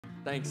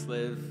Thanks,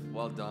 Liv.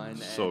 Well done.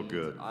 So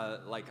good.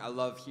 I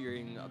love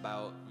hearing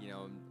about,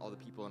 all the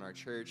people in our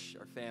church,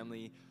 our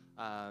family.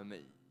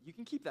 You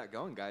can keep that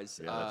going, guys.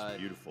 Yeah, that's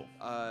beautiful.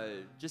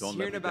 Just Don't let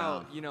hearing me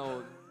about,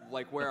 down.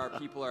 where our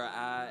people are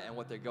at and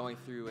what they're going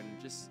through, and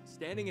just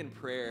standing in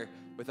prayer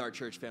with our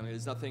church family.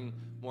 There's nothing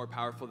more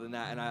powerful than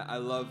that. And I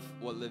love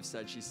what Liv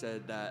said. She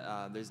said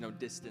that there's no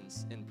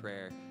distance in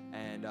prayer.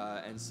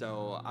 And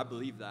so I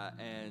believe that.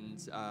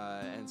 And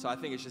so I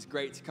think it's just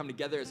great to come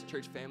together as a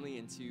church family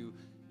and to,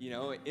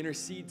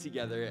 intercede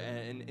together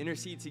and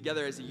intercede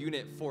together as a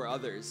unit for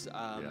others.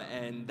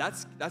 And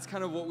that's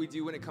kind of what we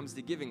do when it comes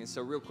to giving. And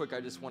so real quick, I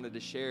just wanted to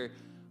share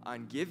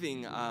on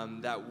giving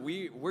that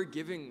we're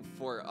giving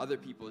for other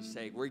people's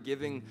sake. We're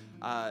giving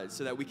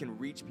so that we can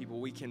reach people,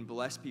 we can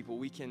bless people,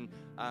 we can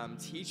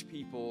teach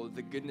people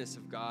the goodness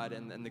of God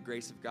and the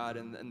grace of God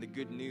and the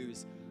good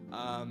news.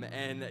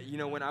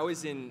 When I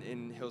was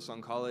in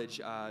Hillsong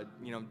College,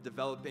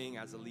 developing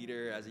as a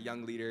leader, as a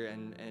young leader,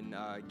 and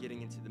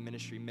getting into the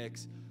ministry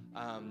mix,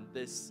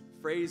 this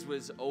phrase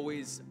was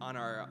always on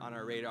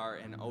our radar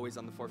and always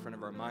on the forefront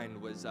of our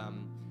mind was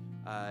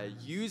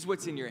use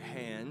what's in your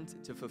hand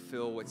to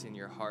fulfill what's in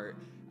your heart.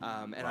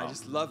 Wow. I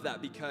just love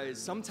that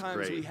because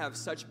sometimes we have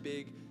such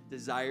big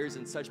desires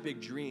and such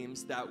big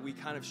dreams that we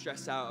kind of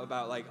stress out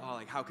about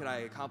how could I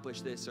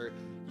accomplish this? Or,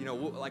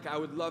 I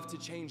would love to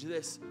change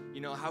this.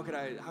 How could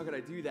I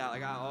do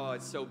that?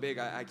 It's so big,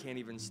 I can't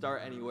even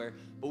start anywhere.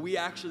 But we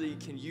actually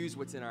can use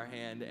what's in our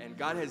hand, and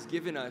God has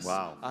given us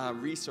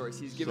resource.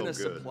 He's given us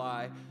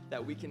supply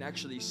that we can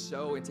actually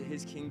sow into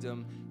His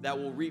kingdom that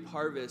will reap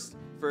harvest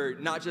for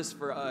not just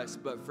for us,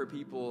 but for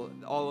people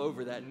all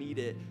over that need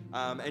it.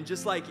 And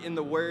just like in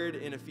the Word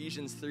in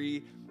Ephesians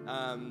 3,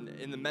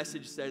 in the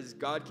Message says,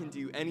 God can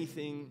do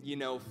anything,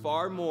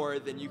 far more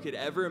than you could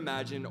ever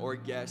imagine or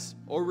guess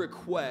or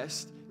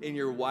request in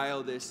your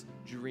wildest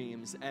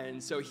dreams.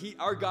 And so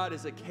our God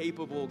is a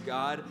capable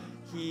God.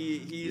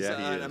 He's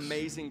an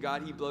amazing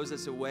God. He blows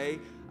us away.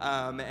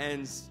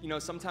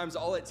 Sometimes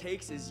all it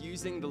takes is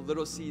using the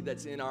little seed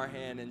that's in our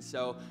hand. And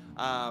so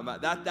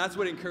that's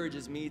what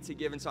encourages me to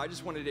give. And so I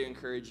just wanted to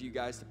encourage you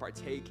guys to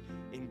partake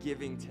in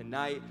giving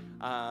tonight,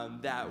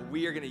 that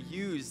we are going to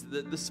use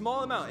the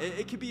small amount.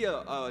 It could be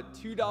a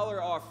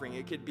 $2 offering.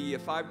 It could be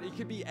it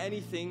could be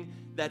anything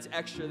that's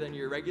extra than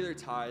your regular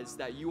tithes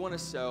that you want to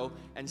sow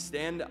and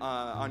stand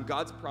on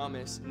God's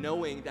promise,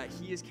 knowing that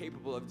He is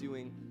capable of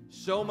doing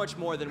so much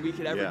more than we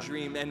could ever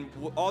dream. And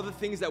all the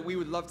things that we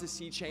would love to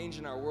see change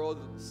in our world,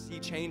 see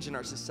change in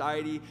our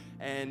society,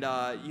 and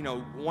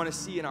want to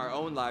see in our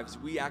own lives,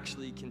 we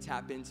actually can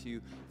tap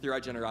into through our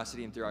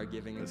generosity and through our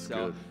giving. And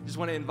so just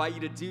want to invite you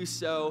to do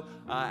so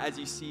as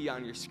you see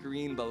on your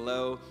screen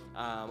below,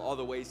 all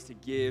the ways to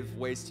give,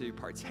 ways to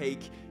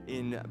partake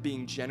in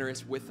being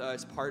generous with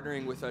us,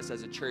 partnering with us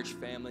as a church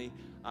family,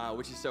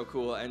 which is so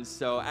cool. And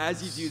so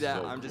as you do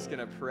that, I'm just going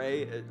to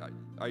pray.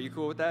 Are you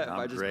cool with that? If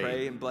I just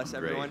pray and bless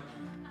everyone?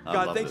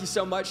 God, thank you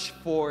so much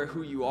for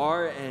who you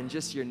are and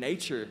just your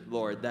nature,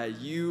 Lord, that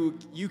you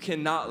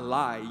cannot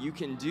lie. You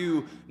can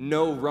do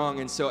no wrong.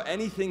 And so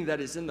anything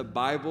that is in the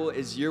Bible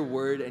is your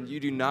word, and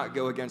you do not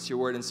go against your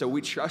word. And so we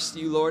trust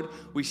you, Lord.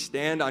 We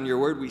stand on your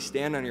word. We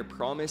stand on your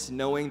promise,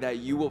 knowing that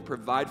you will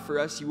provide for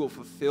us. You will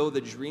fulfill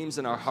the dreams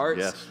in our hearts.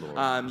 Yes,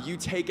 Lord. You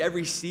take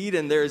every seed,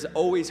 and there is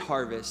always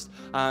harvest.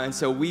 And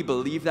so we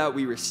believe that.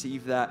 We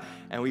receive that.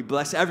 And we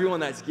bless everyone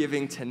that's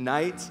giving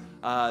tonight,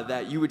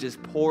 that you would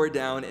just pour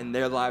down in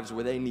their lives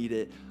where they need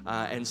it,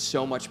 and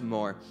so much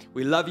more.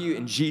 We love you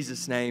in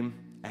Jesus' name.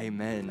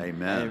 Amen.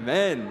 Amen.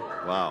 Amen.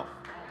 Wow.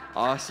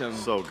 Awesome.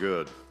 So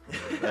good.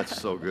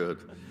 That's so good.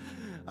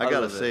 I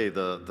got to say,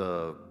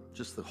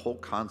 just the whole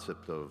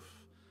concept of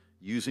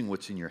using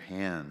what's in your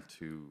hand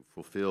to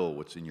fulfill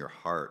what's in your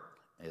heart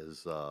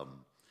is,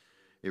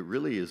 it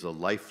really is a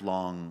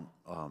lifelong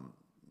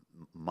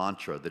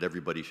mantra that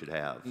everybody should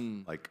have.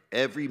 Like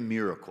every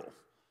miracle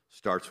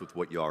starts with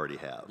what you already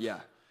have. Yeah.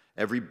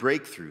 Every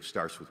breakthrough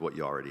starts with what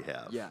you already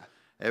have. Yeah.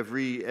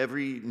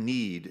 Every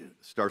need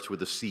starts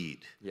with a seed.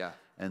 Yeah.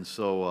 And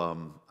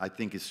so I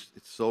think it's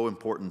so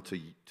important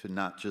to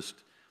not just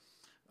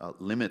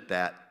limit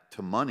that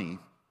to money.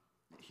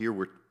 Here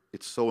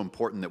it's so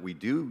important that we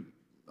do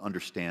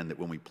understand that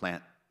when we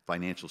plant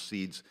financial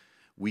seeds,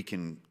 we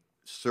can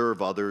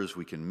serve others,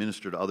 we can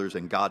minister to others,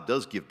 and God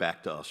does give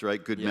back to us,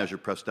 right? Good measure,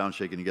 pressed down,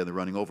 shaken together,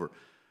 running over.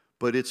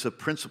 But it's a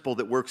principle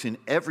that works in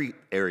every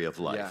area of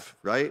life,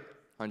 right?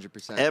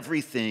 100%.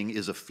 Everything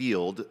is a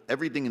field.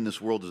 Everything in this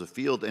world is a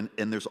field, and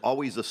there's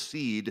always a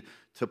seed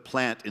to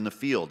plant in the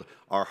field.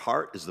 Our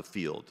heart is the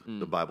field.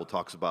 The Bible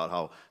talks about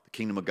how the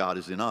kingdom of God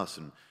is in us,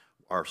 and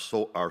our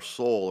soul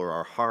or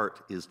our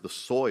heart is the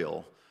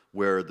soil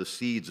where the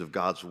seeds of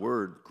God's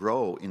word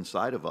grow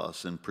inside of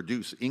us and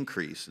produce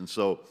increase. And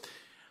so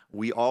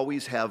we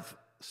always have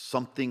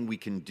something we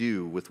can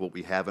do with what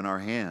we have in our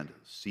hand.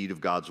 Seed of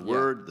God's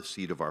word, the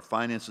seed of our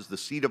finances, the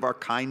seed of our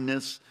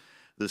kindness,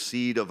 the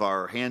seed of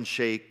our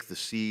handshake, the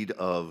seed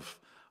of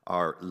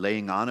our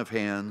laying on of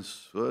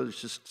hands. Well,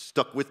 it's just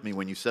stuck with me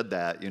when you said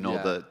that,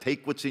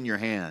 take what's in your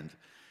hand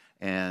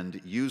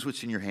and use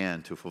what's in your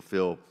hand to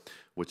fulfill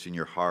what's in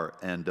your heart.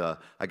 And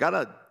I got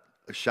a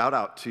shout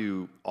out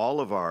to all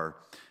of our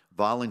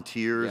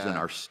volunteers and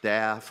our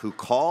staff who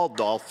called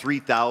all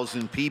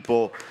 3,000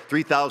 people,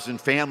 3,000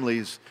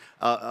 families,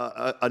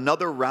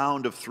 another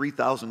round of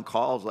 3,000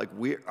 calls. Like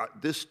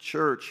this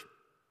church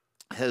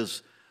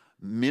has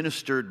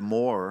ministered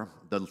more.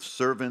 The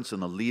servants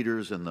and the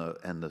leaders and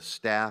the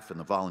staff and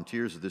the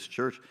volunteers of this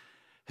church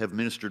have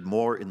ministered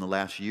more in the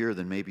last year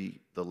than maybe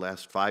the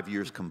last 5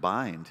 years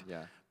combined.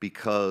 Yeah.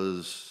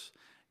 Because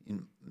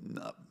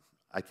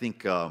I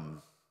think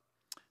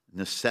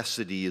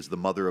necessity is the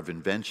mother of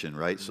invention,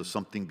 right? So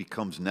something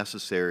becomes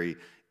necessary,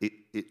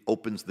 it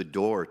opens the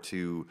door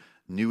to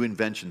new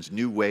inventions,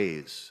 new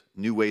ways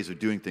of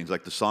doing things.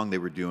 Like the song they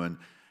were doing,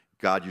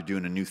 God, you're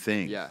doing a new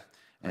thing. Yeah.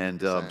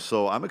 And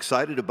so I'm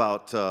excited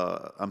about,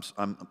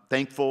 I'm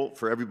thankful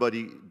for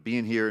everybody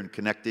being here and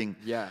connecting.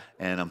 Yeah.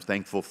 And I'm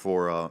thankful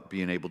for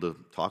being able to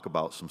talk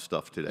about some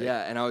stuff today.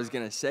 Yeah, and I was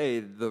going to say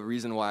the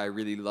reason why I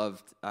really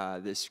loved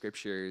this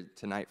scripture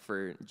tonight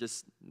for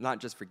not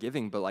just for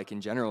giving, but like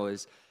in general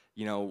is,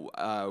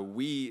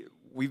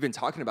 we've been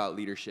talking about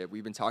leadership.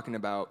 We've been talking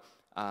about,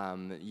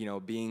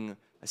 being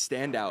a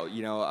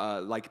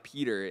standout, like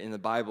Peter in the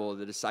Bible,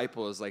 the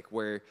disciples, like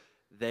where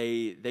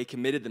they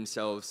committed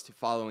themselves to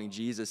following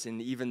Jesus.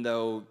 And even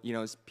though,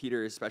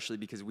 Peter, especially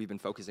because we've been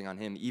focusing on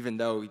him, even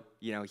though,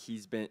 he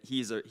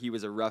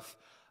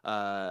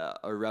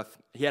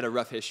had a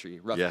rough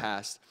history,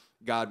 past,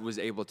 God was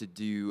able to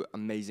do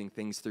amazing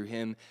things through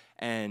him.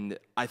 And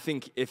I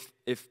think if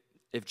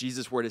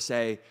Jesus were to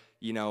say,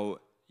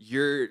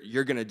 you're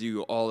going to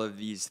do all of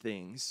these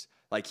things,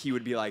 like he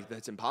would be like,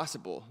 that's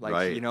impossible. Like,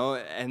 right.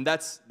 And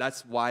that's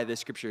why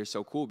this scripture is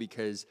so cool,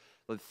 because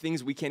the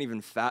things we can't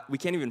even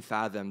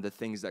fathom the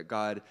things that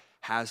God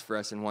has for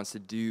us and wants to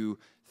do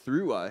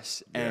through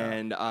us.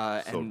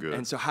 Yeah.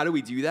 And so how do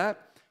we do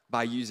that?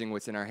 By using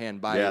what's in our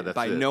hand,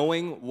 by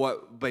using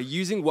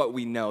what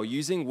we know,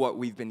 using what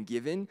we've been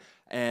given.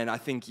 And I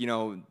think,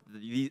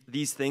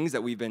 these things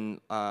that we've been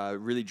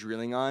really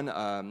drilling on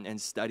and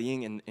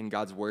studying in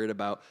God's word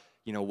about,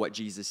 what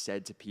Jesus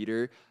said to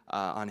Peter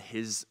on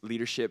his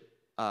leadership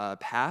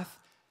path,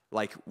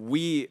 like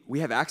we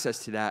have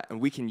access to that, and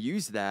we can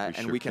use that,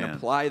 and we can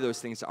apply those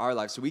things to our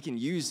lives. So we can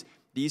use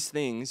these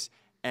things,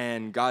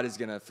 and God is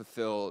going to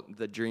fulfill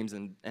the dreams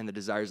and the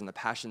desires and the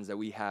passions that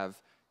we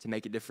have to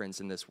make a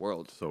difference in this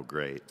world. So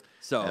great.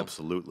 So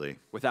absolutely.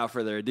 Without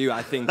further ado,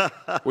 I think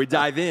we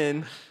dive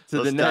in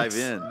to the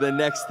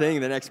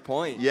next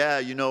point. Yeah,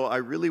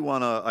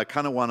 I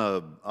kind of want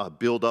to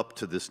build up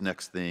to this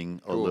next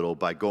thing a little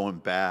by going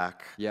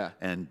back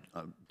and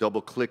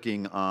double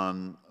clicking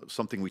on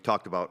something we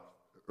talked about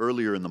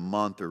earlier in the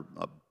month, or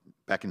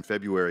back in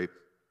February,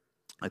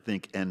 I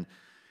think. And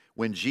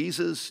when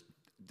Jesus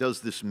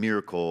does this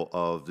miracle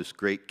of this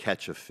great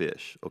catch of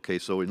fish. Okay,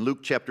 so in Luke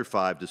chapter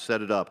 5, to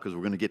set it up, because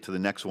we're going to get to the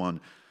next one,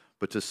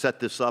 but to set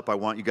this up, I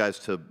want you guys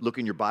to look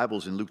in your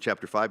Bibles in Luke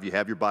chapter 5. You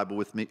have your Bible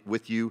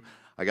with you.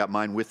 I got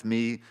mine with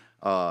me,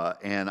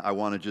 and I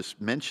want to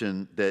just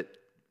mention that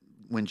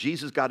when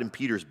Jesus got in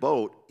Peter's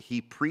boat,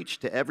 he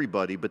preached to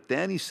everybody, but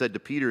then he said to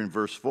Peter in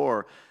verse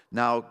 4,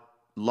 now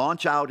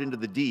launch out into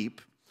the deep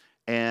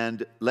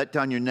and let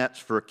down your nets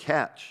for a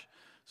catch.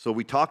 So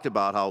we talked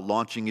about how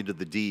launching into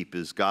the deep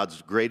is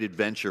God's great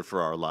adventure for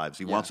our lives.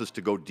 He wants us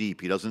to go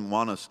deep. He doesn't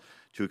want us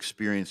to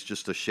experience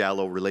just a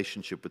shallow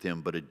relationship with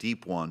him, but a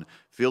deep one,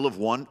 full of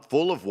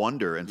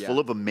wonder and full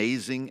of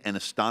amazing and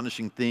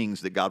astonishing things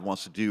that God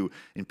wants to do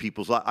in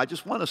people's lives. I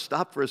just want to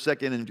stop for a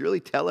second and really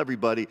tell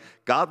everybody,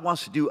 God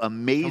wants to do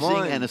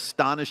amazing and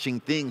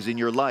astonishing things in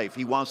your life.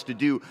 He wants to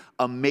do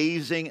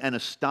amazing and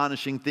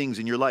astonishing things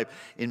in your life.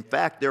 In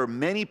fact, there are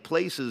many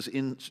places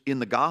in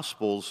the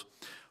Gospels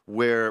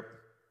where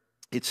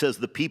it says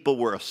the people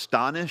were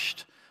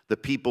astonished, the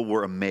people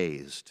were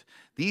amazed.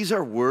 These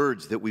are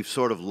words that we've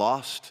sort of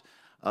lost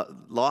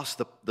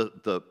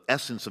the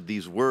essence of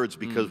these words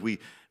because we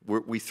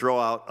throw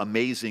out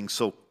amazing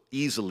so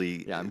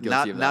easily. Yeah, I'm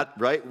guilty of that.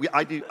 Right?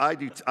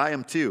 I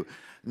am too.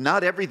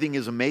 Not everything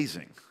is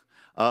amazing,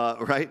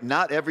 right?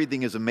 Not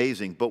everything is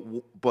amazing,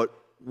 but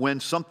when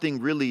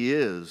something really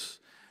is,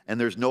 and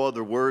there's no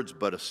other words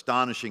but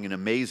astonishing and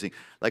amazing.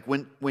 Like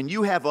when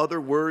you have other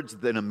words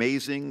than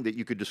amazing that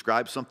you could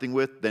describe something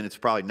with, then it's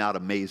probably not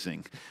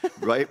amazing,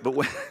 right? But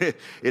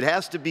it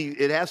has to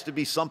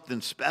be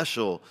something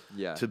special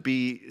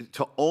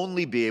to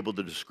only be able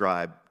to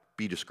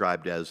be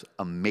described as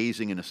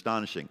amazing and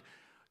astonishing.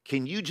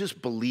 Can you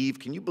just believe?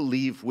 Can you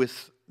believe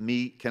with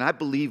me? Can I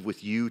believe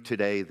with you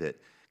today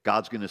that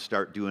God's going to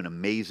start doing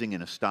amazing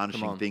and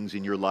astonishing things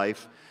in your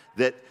life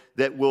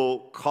that will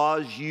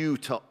cause you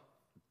to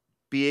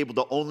be able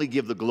to only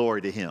give the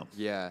glory to him?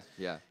 Yeah.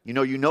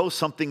 You know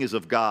something is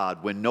of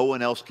God when no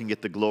one else can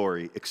get the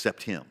glory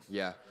except him.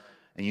 Yeah.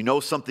 And you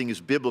know something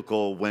is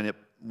biblical when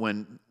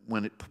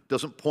it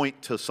doesn't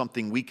point to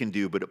something we can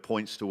do, but it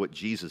points to what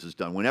Jesus has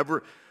done.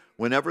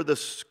 Whenever the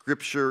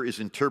scripture is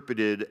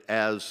interpreted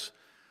as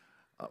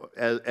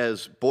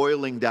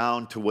boiling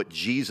down to what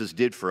Jesus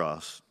did for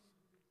us,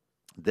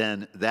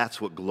 then that's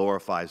what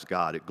glorifies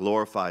God. It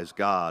glorifies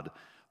God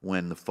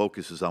when the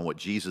focus is on what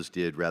Jesus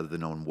did rather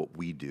than on what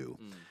we do.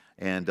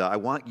 And I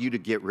want you to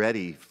get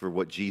ready for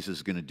what Jesus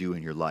is going to do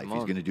in your life.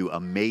 He's going to do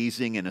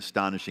amazing and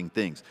astonishing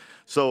things.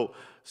 So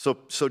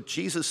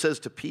Jesus says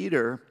to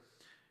Peter,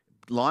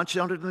 launch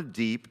out into the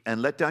deep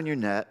and let down your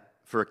net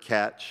for a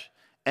catch.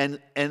 And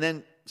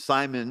then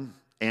Simon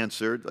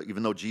answered,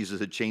 even though Jesus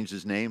had changed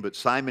his name, but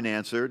Simon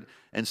answered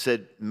and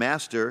said,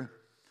 Master,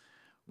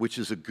 which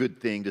is a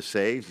good thing to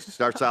say. He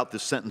starts out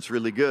this sentence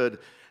really good.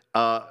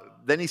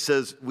 Then he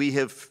says, we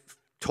have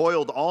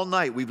toiled all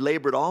night, we've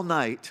labored all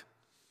night,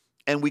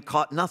 and we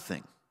caught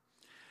nothing.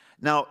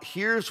 Now,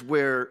 here's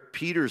where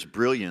Peter's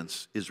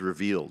brilliance is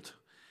revealed.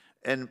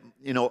 And,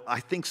 you know, I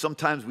think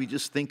sometimes we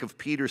just think of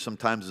Peter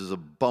sometimes as a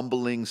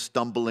bumbling,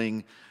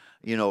 stumbling,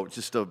 you know,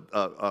 just a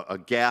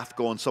gaffe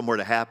going somewhere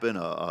to happen,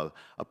 a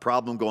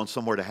problem going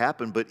somewhere to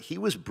happen. But he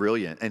was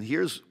brilliant. And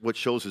here's what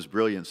shows his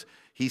brilliance.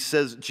 He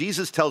says,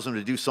 Jesus tells him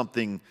to do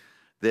something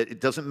that it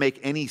doesn't make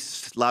any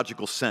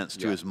logical sense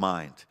to his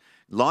mind.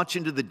 Launch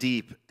into the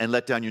deep and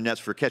let down your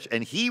nets for a catch.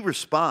 And he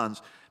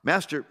responds,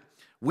 Master,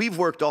 we've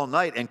worked all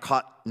night and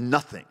caught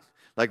nothing.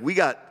 Like we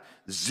got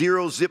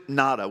zero zip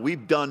nada.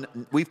 We've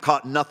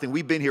caught nothing.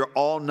 We've been here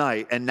all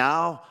night. And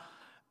now,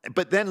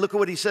 but then look at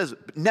what he says.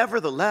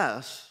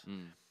 Nevertheless,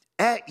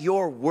 at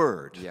your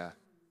word,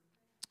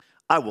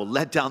 I will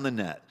let down the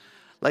net.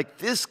 Like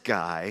this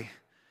guy,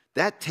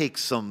 that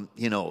takes some,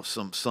 you know,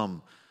 some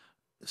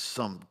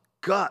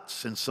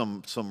guts and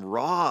some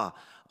raw,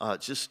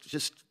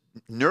 just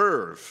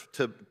nerve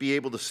to be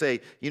able to say,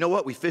 you know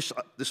what, we fish,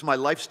 this is my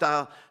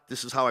lifestyle,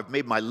 this is how I've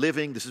made my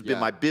living, this has been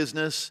my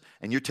business,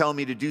 and you're telling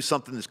me to do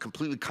something that's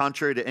completely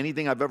contrary to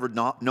anything I've ever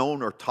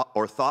known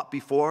or thought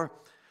before.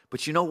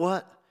 But you know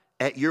what?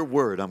 At your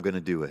word, I'm going to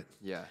do it.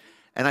 Yeah.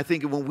 And I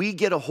think when we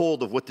get a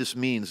hold of what this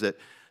means, that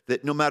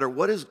no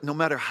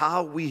matter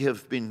how we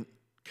have been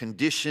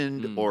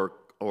conditioned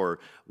or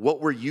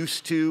what we're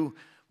used to,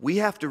 we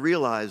have to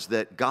realize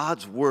that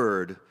God's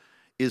word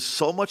is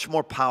so much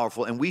more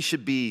powerful, and we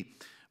should be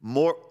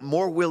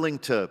more willing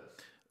to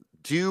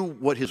do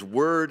what his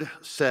word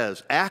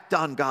says, act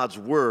on God's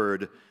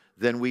word,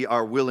 than we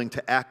are willing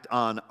to act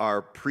on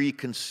our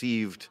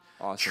preconceived,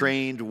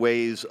 trained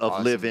ways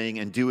of living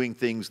and doing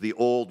things the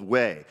old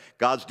way.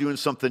 God's doing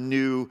something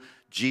new.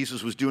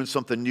 Jesus was doing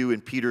something new in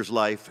Peter's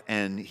life,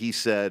 and he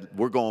said,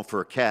 we're going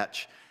for a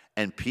catch.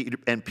 And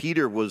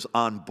Peter was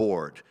on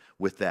board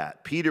with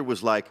that. Peter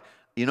was like,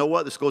 you know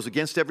what, this goes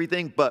against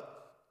everything, but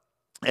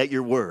at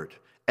your word,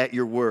 at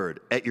your word,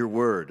 at your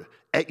word,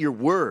 at your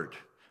word,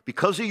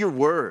 because of your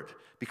word,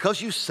 because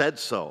you said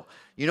so.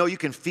 You know, you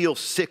can feel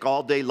sick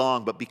all day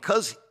long, but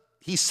because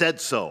he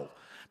said so,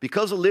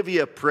 because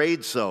Olivia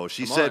prayed so,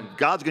 she said,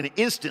 God's going to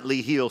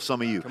instantly heal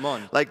some of you. Come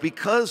on. Like,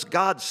 because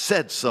God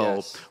said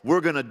so,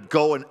 we're going to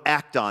go and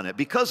act on it.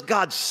 Because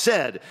God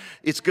said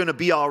it's going to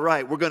be all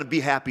right, we're going to be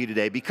happy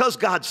today. Because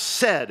God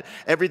said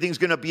everything's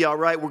going to be all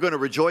right, we're going to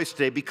rejoice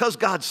today. Because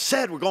God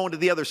said we're going to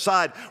the other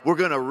side, we're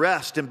going to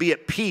rest and be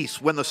at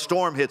peace when the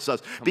storm hits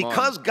us.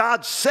 Because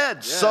God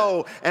said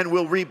so, and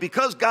we'll reap.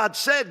 Because God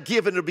said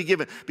give and it'll be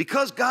given.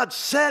 Because God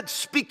said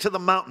speak to the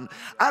mountain.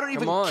 I don't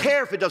even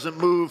care if it doesn't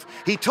move.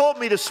 He told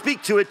me to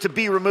speak to it to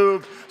be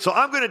removed. So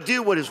I'm going to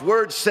do what his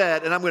word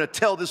said, and I'm going to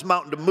tell this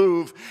mountain to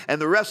move, and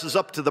the rest is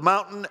up to the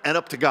mountain and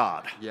up to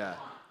God. Yeah.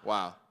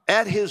 Wow.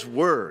 At his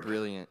word,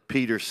 brilliant.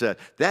 Peter said.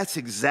 That's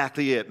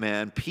exactly it,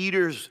 man.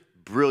 Peter's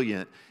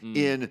brilliant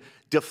in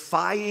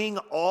defying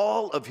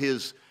all of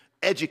his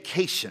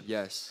education.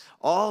 Yes.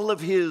 All of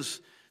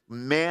his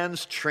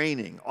man's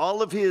training,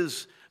 all of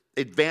his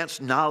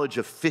advanced knowledge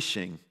of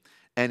fishing.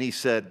 And he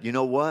said, you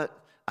know what?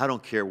 I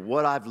don't care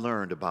what I've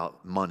learned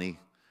about money.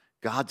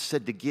 God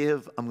said to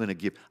give, I'm going to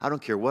give. I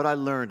don't care what I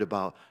learned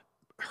about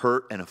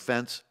hurt and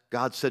offense.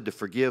 God said to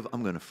forgive,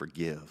 I'm going to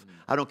forgive.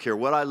 I don't care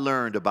what I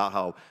learned about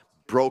how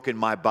broken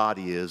my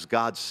body is.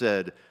 God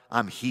said,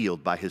 I'm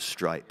healed by his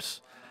stripes.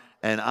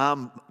 And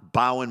I'm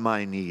bowing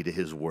my knee to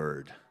his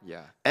word.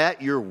 Yeah.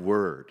 At your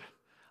word,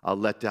 I'll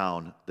let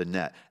down the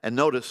net. And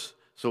notice,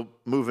 so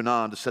moving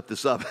on to set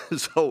this up.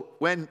 So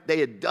when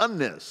they had done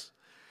this,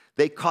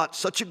 they caught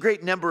such a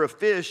great number of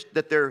fish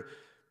that their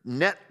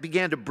net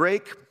began to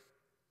break.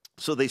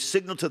 So they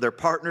signaled to their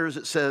partners,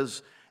 it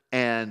says,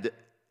 and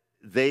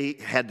they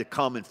had to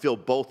come and fill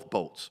both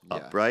boats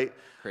up, right?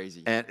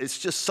 Crazy. And it's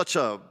just such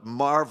a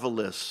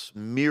marvelous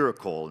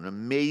miracle, an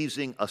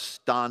amazing,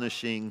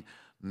 astonishing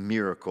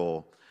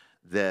miracle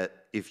that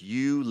if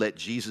you let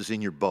Jesus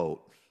in your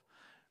boat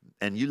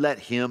and you let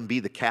him be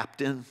the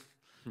captain,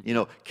 you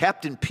know,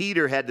 Captain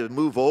Peter had to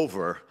move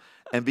over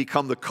and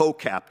become the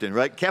co-captain,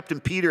 right? Captain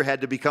Peter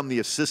had to become the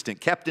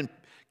assistant. Captain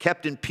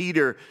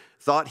Peter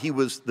thought he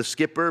was the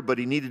skipper, but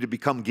he needed to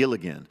become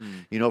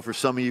Gilligan. You know, for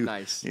some of you.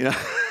 Nice. You know.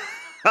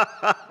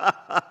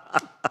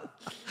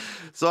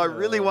 So I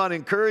really want to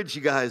encourage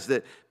you guys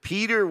that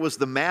Peter was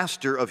the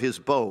master of his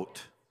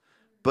boat,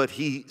 but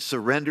he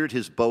surrendered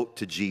his boat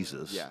to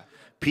Jesus. Yeah.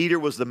 Peter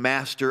was the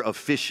master of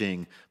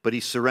fishing, but he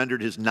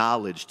surrendered his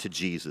knowledge to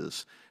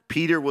Jesus.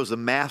 Peter was a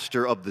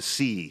master of the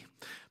sea,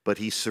 but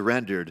he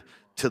surrendered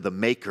to the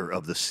maker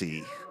of the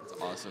sea.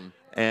 That's awesome.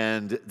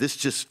 And this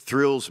just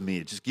thrills me.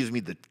 It just gives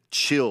me the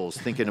chills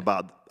thinking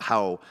about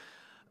how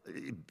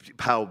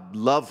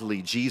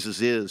lovely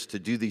Jesus is to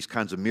do these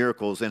kinds of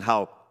miracles, and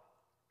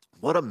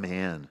what a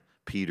man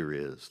Peter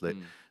is.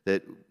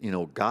 That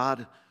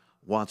God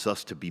wants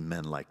us to be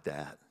men like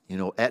that.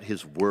 At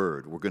his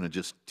word, we're going to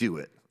just do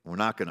it. We're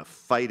not going to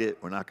fight it.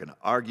 We're not going to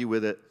argue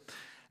with it.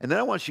 And then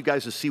I want you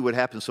guys to see what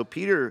happens. So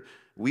Peter,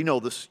 we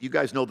know this. You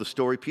guys know the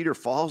story. Peter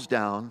falls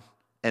down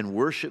and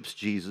worships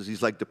Jesus.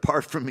 He's like,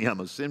 "Depart from me, I'm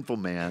a sinful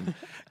man.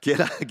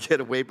 Get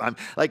away."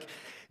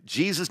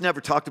 Jesus never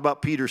talked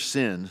about Peter's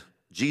sin.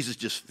 Jesus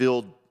just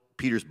filled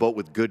Peter's boat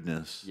with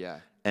goodness.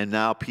 Yeah. And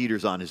now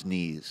Peter's on his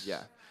knees.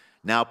 Yeah.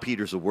 Now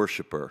Peter's a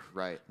worshiper.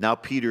 Right. Now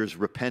Peter's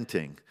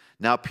repenting.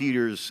 Now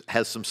Peter's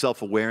has some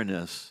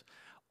self-awareness,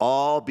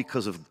 all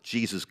because of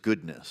Jesus'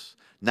 goodness.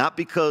 Not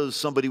because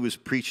somebody was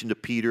preaching to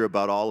Peter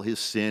about all his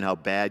sin, how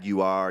bad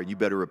you are, and you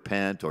better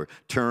repent or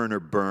turn or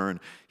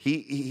burn.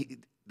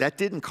 That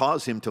didn't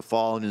cause him to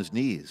fall on his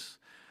knees.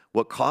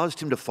 What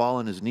caused him to fall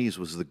on his knees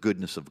was the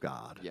goodness of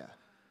God. Yeah.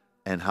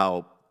 And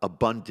how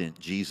abundant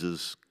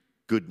Jesus'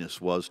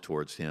 goodness was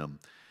towards him.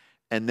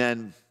 And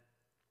then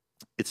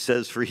it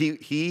says, for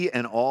he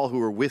and all who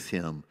were with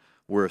him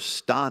were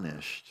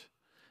astonished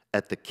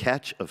at the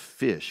catch of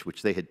fish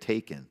which they had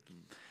taken.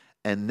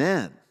 And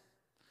then,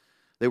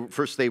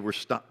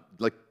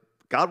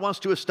 God wants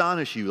to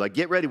astonish you. Like,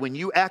 get ready. When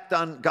you act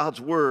on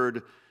God's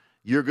word,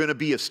 you're going to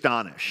be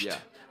astonished. Yeah.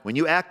 When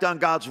you act on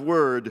God's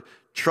word,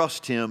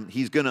 trust him.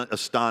 He's going to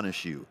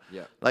astonish you.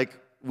 Yeah. Like,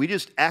 we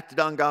just acted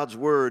on God's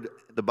word.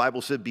 The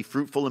Bible said, be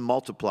fruitful and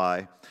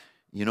multiply.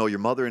 Your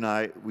mother and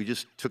I, we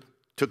just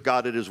took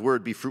God at his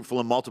word, be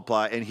fruitful and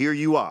multiply, and here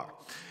you are.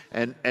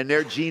 And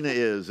there Gina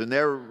is, and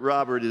there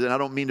Robert is, and I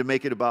don't mean to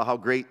make it about how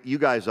great you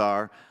guys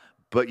are,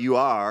 but you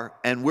are,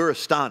 and we're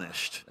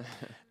astonished.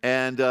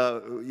 And,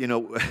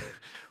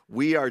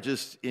 we are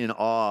just in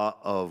awe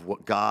of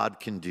what God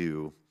can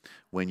do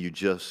when you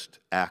just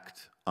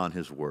act on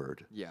his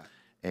word. Yeah.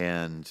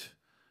 And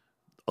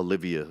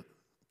Olivia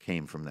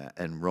came from that,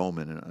 and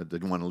Roman, and I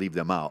didn't want to leave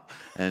them out.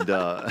 And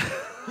yeah,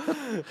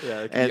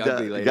 it can be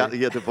ugly later. You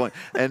get the point.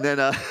 And then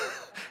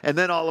and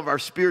then all of our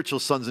spiritual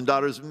sons and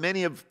daughters,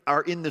 many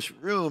are in this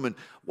room and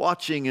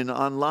watching and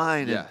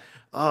online. Yeah.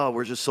 And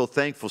we're just so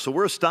thankful. So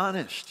we're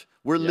astonished.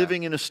 We're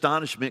living in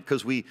astonishment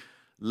because we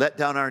let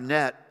down our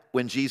net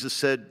when Jesus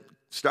said,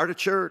 "Start a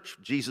church."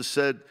 Jesus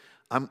said,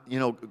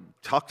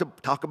 talk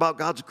about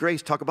God's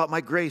grace, talk about my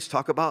grace,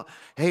 talk about,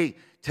 hey,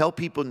 tell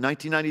people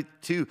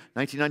 1992,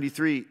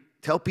 1993,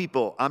 tell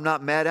people I'm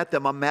not mad at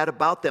them, I'm mad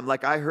about them.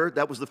 Like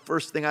that was the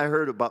first thing I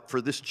heard about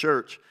for this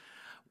church,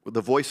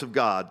 the voice of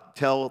God,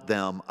 tell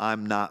them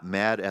I'm not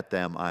mad at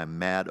them, I'm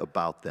mad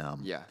about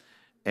them. Yeah.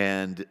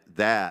 And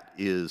that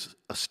is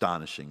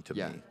astonishing to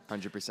me.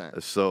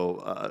 100%. So,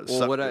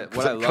 what I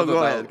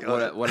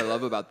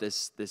love about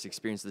this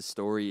experience, this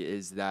story,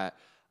 is that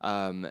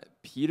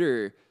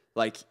Peter,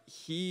 like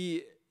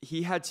he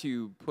had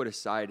to put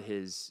aside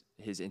his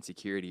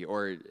insecurity,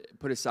 or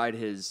put aside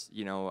his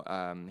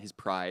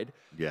pride.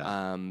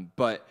 Yeah.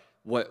 But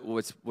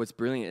what's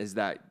brilliant is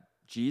that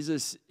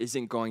Jesus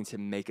isn't going to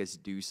make us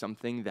do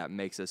something that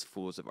makes us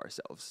fools of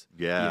ourselves.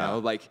 Yeah.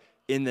 Like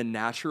in the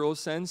natural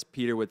sense,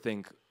 Peter would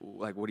think,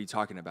 like, what are you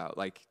talking about?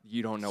 Like,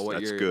 you don't know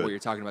what you're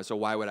talking about. So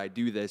why would I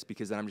do this?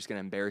 Because then I'm just going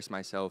to embarrass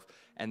myself.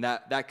 And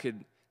that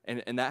could,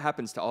 and that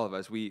happens to all of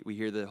us. We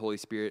hear the Holy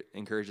Spirit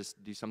encourage us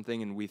to do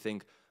something, and we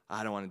think,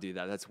 I don't want to do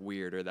that. That's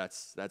weird, or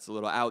that's a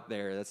little out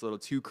there. That's a little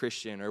too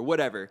Christian, or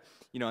whatever.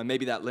 And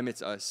maybe that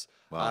limits us.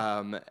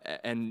 Wow.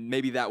 And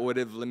maybe that would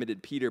have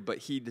limited Peter, but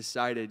he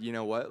decided, you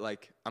know what?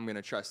 Like, I'm going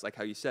to trust, like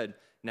how you said,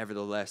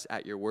 nevertheless,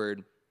 at your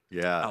word,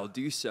 I'll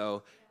do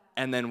so.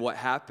 And then what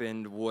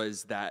happened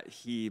was that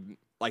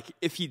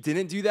if he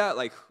didn't do that,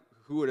 like,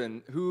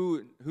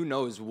 who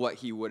knows what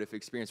he would have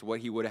experienced, what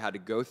he would have had to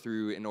go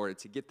through in order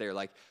to get there.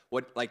 Like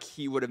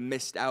he would have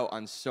missed out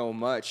on so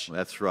much.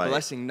 That's right.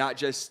 Blessing, not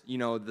just,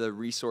 the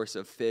resource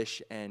of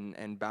fish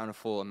and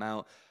bountiful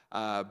amount,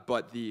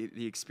 but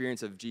the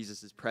experience of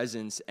Jesus'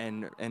 presence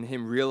and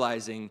him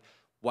realizing,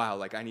 wow,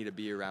 like, I need to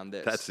be around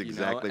this. That's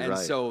exactly right. And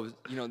so,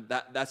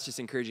 that's just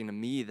encouraging to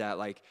me that,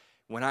 like,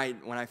 when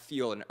I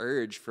feel an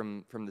urge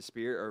from the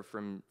Spirit or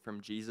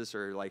from Jesus,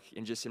 or like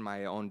in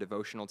my own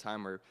devotional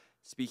time or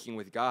speaking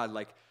with God,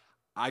 like,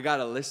 I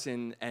gotta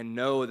listen and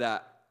know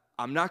that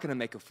I'm not gonna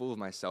make a fool of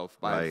myself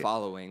by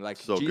following. Like,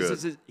 so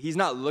Jesus he's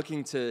not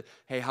looking to,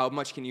 hey, how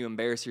much can you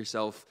embarrass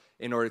yourself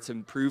in order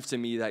to prove to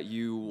me that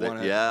you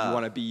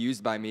wanna be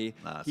used by me?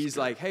 He's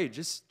like, hey,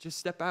 just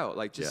step out.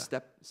 Like, just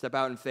step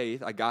out in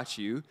faith. I got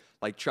you.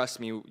 Like, trust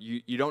me.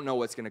 You don't know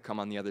what's gonna come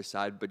on the other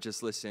side, but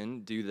just listen,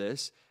 do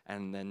this,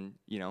 and then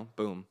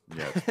boom.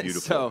 Yeah, it's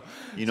beautiful. So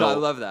I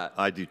love that.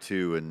 I do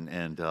too,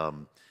 and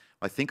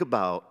I think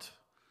about,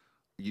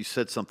 you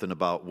said something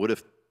about what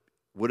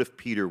if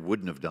Peter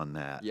wouldn't have done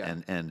that? Yeah.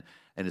 And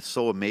it's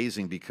so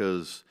amazing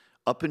because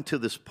up until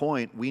this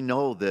point, we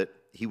know that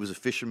he was a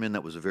fisherman.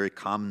 That was a very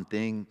common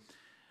thing.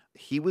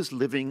 he was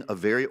living a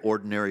very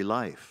ordinary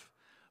life.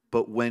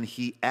 But when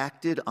he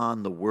acted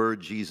on the word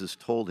Jesus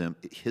told him,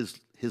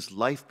 his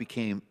life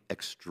became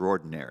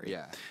extraordinary.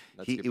 Yeah,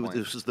 that's a good point.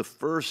 This was the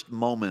first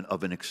moment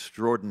of an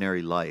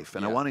extraordinary life.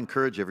 And I want to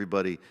encourage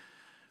everybody,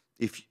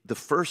 if the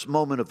first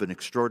moment of an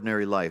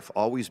extraordinary life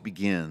always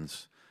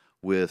begins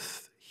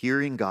with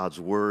hearing God's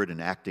word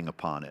and acting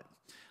upon it.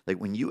 Like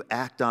when you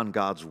act on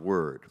God's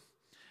word,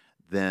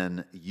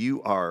 then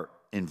you are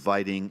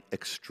inviting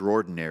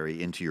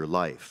extraordinary into your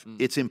life.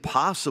 It's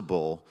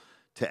impossible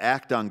to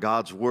act on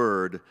God's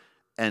word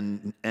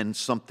and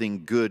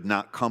something good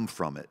not come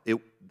from it.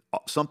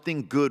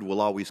 Something good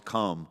will always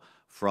come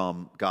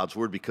from God's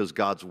word, because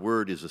God's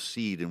word is a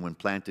seed, and when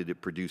planted,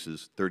 it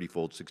produces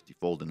 30-fold,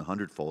 60-fold, and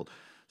 100-fold.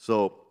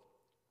 So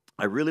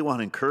I really want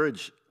to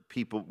encourage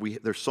people.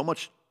 There's so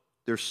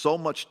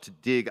much to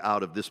dig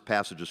out of this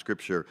passage of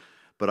Scripture,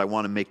 but I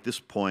want to make this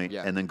point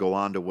and then go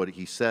on to what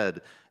he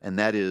said, and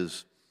that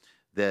is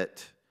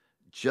that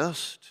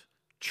just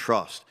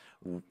trust.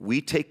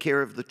 We take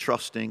care of the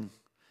trusting.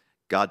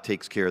 God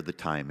takes care of the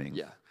timing.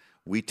 Yeah.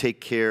 We take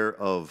care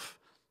of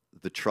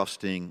the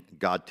trusting.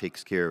 God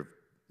takes care of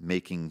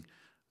making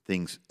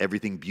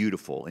everything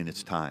beautiful in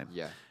its time.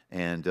 Yeah.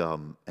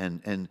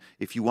 And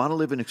if you want to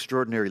live an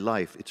extraordinary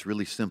life, it's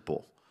really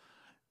simple.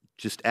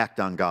 Just act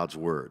on God's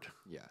word.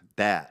 Yeah.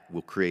 That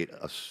will create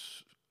a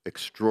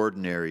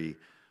extraordinary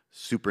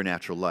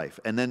supernatural life.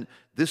 And then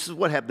this is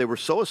what happened. They were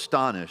so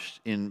astonished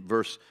in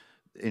verse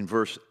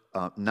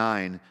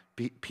 9.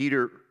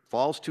 Peter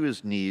falls to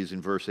his knees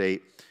in verse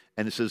 8,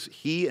 and it says,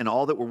 he and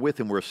all that were with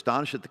him were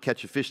astonished at the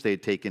catch of fish they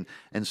had taken,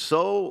 and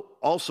so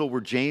also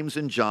were James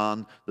and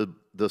John,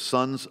 the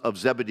sons of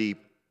Zebedee,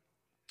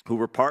 who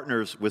were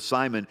partners with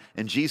Simon.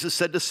 And Jesus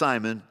said to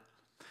Simon,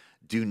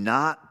 do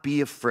not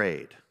be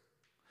afraid.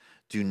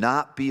 Do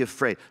not be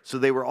afraid. So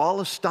they were all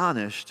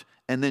astonished.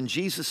 And then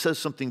Jesus says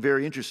something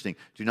very interesting.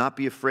 Do not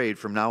be afraid.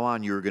 From now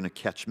on, you're going to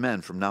catch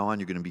men. From now on,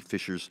 you're going to be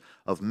fishers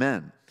of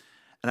men.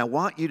 And I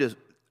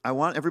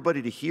want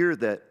everybody to hear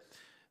that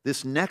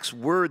this next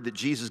word that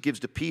Jesus gives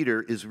to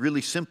Peter is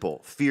really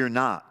simple. Fear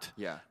not.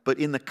 Yeah. But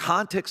in the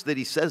context that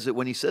he says it,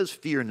 when he says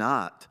fear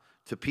not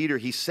to Peter,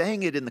 he's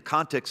saying it in the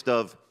context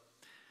of,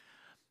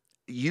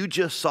 you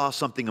just saw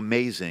something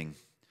amazing,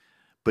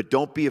 but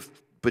don't be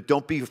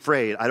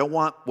afraid. I don't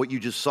want what you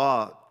just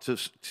saw to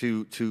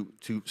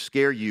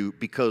scare you,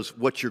 because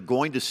what you're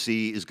going to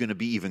see is going to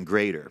be even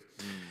greater.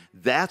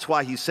 That's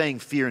why he's saying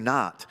fear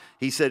not.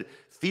 He said,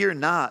 fear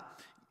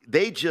not.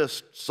 They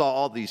just saw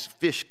all these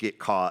fish get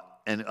caught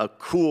and a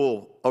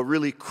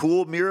really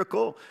cool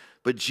miracle.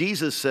 But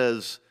Jesus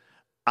says,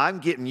 I'm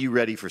getting you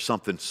ready for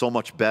something so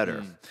much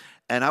better.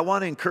 And I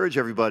want to encourage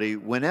everybody,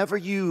 whenever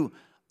you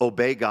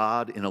obey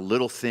God in a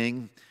little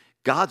thing,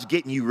 God's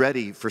getting you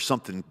ready for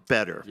something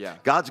better. Yeah.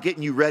 God's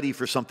getting you ready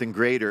for something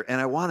greater.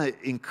 And I want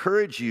to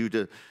encourage you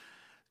to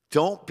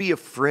don't be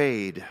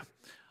afraid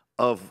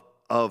of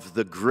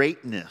the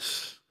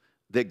greatness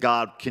that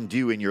God can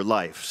do in your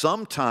life.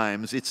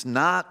 Sometimes it's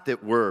not that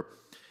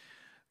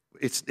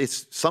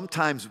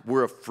sometimes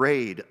we're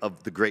afraid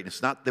of the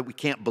greatness. Not that we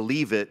can't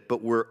believe it,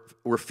 but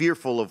we're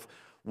fearful of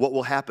what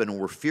will happen, and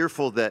we're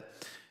fearful that,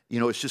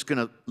 it's just going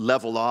to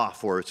level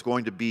off, or it's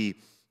going to be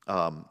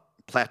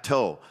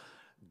plateau.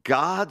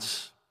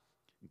 God's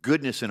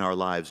goodness in our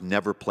lives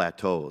never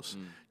plateaus.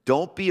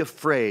 Don't be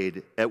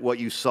afraid at what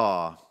you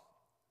saw,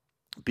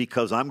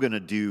 because I'm going to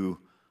do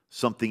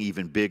something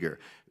even bigger.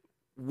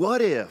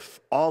 What if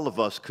all of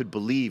us could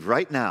believe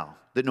right now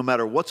that no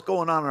matter what's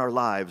going on in our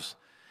lives,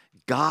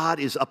 God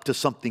is up to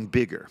something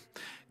bigger.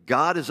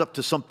 God is up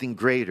to something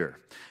greater.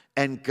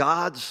 And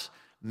God's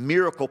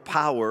miracle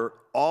power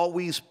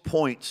always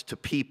points to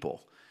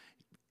people.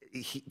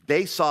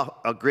 They saw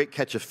a great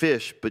catch of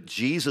fish, but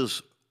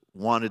Jesus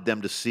wanted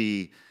them to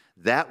see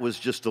that was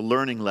just a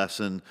learning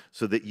lesson,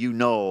 so that you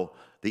know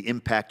the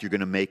impact you're going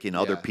to make in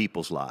other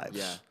people's lives.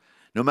 Yeah.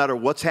 No matter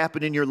what's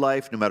happened in your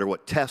life, no matter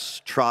what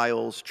tests,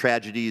 trials,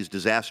 tragedies,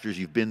 disasters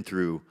you've been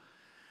through,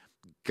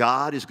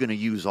 God is going to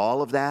use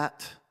all of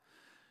that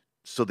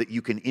so that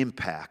you can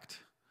impact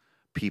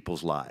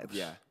people's lives.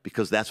 Yeah.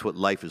 Because that's what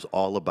life is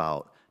all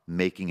about,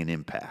 making an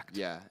impact.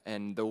 Yeah,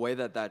 and the way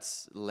that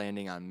that's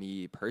landing on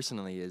me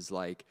personally is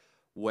like,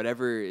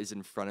 whatever is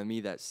in front of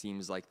me that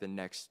seems like the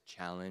next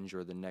challenge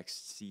or the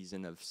next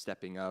season of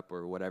stepping up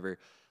or whatever,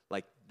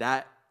 like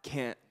I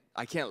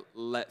can't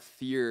let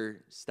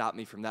fear stop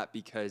me from that,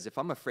 because if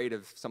I'm afraid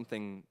of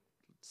something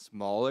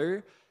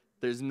smaller,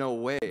 there's no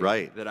way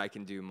that I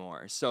can do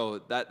more. So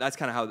that's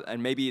kind of how,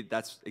 and maybe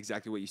that's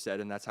exactly what you said,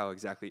 and that's how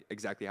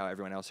exactly how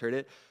everyone else heard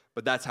it,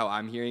 but that's how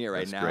I'm hearing it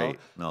right now. Great.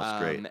 No, it's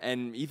great.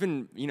 And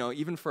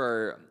even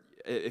for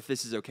if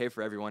this is okay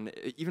for everyone,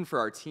 even for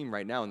our team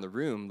right now in the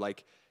room,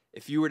 like,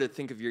 if you were to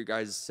think of your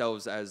guys'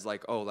 selves as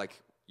like, oh, like,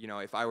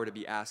 if I were to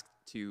be asked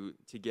to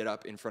get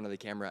up in front of the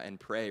camera and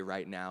pray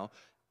right now,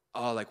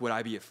 oh, like, would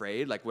I be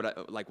afraid? Like,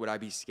 would I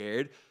be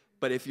scared?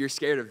 But if you're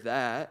scared of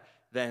that,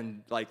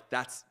 then like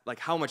that's like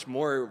how much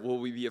more will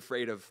we be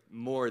afraid of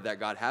more that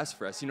God has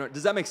for us? You know,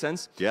 does that make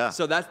sense? Yeah.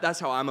 So that's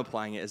how I'm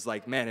applying it, is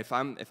like, man, if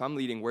I'm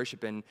leading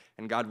worship and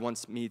God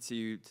wants me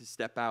to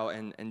step out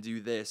and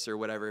do this or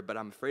whatever, but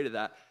I'm afraid of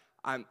that,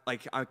 I'm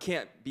like, I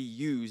can't be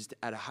used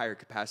at a higher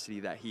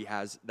capacity that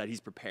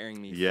he's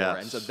preparing me for.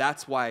 And so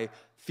that's why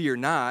fear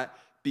not,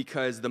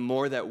 because the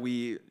more that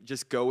we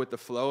just go with the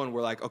flow and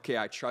we're like, okay,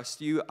 I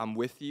trust you, I'm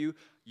with you,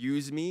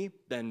 use me,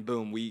 then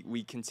boom,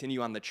 we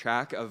continue on the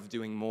track of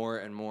doing more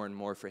and more and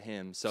more for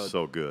him.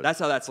 So good. That's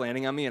how that's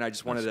landing on me, and I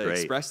just wanted to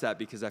express that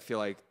because I feel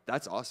like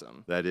that's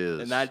awesome. That is.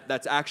 And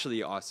that's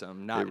actually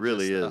awesome. Not it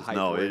really just is. A hype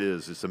No, word. it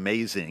is. It's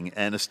amazing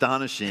and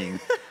astonishing.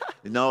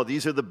 No,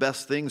 these are the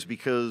best things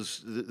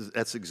because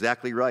that's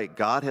exactly right.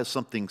 God has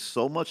something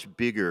so much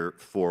bigger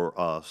for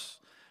us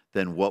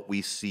than what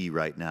we see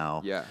right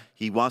now. Yeah.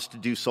 He wants to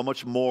do so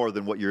much more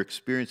than what you're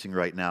experiencing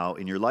right now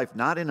in your life,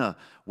 not in a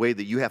way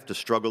that you have to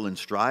struggle and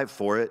strive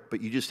for it,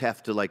 but you just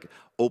have to like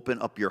open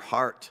up your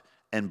heart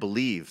and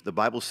believe. The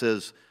Bible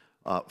says,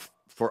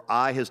 for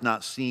eye has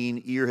not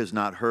seen, ear has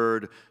not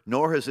heard,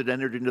 nor has it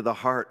entered into the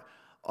heart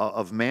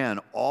of man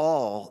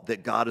all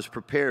that God has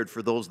prepared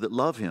for those that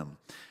love him.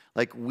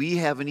 Like, we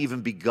haven't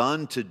even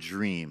begun to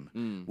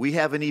dream. We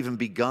haven't even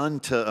begun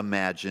to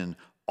imagine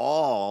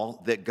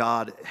all that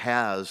God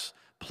has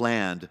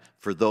planned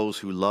for those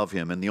who love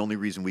him. And the only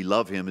reason we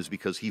love him is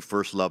because he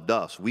first loved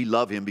us. We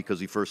love him because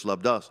he first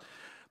loved us.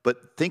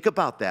 But think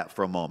about that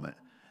for a moment.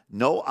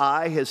 No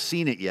eye has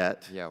seen it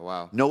yet. Yeah,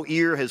 wow. No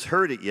ear has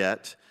heard it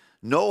yet.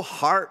 No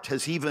heart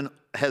has even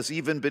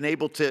been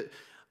able to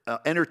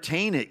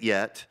entertain it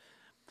yet.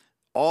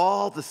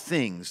 All the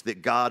things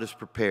that God has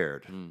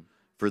prepared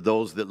for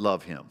those that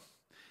love him.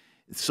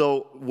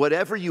 So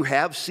whatever you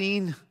have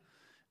seen,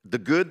 the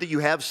good that you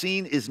have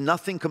seen is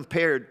nothing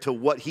compared to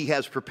what he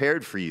has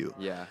prepared for you.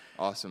 Yeah,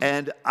 awesome.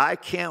 And I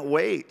can't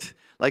wait.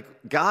 Like,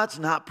 God's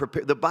not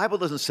prepared. The Bible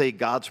doesn't say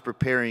God's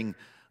preparing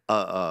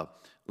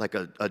like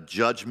a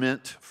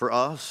judgment for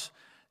us.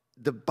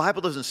 The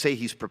Bible doesn't say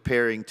he's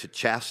preparing to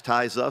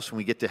chastise us when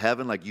we get to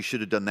heaven, like, you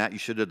should have done that, you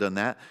should have done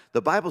that.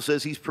 The Bible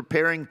says he's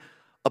preparing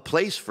a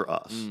place for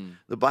us.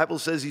 The Bible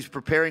says he's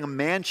preparing a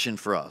mansion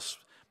for us.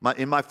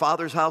 In my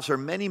Father's house are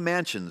many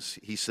mansions,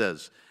 he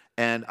says.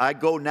 And I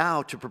go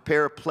now to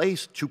prepare a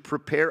place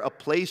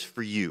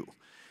for you.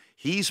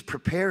 He's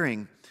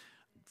preparing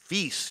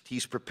feast.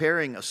 He's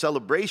preparing a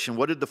celebration.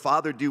 What did the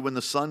Father do when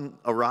the Son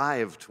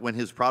arrived, when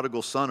his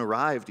prodigal son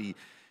arrived?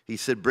 He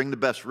said, bring the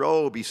best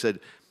robe. He said,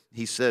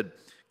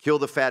 kill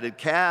the fatted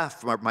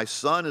calf. My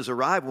son has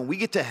arrived. When we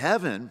get to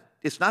heaven,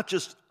 it's not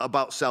just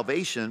about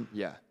salvation.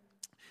 Yeah.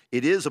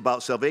 It is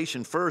about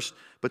salvation first,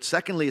 but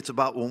secondly, it's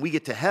about when we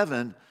get to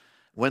heaven,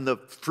 when the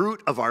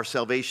fruit of our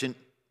salvation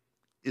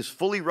is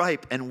fully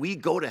ripe and we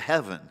go to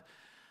heaven,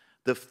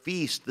 the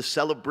feast, the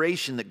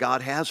celebration that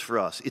God has for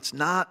us, it's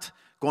not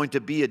going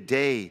to be a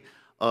day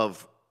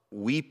of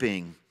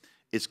weeping.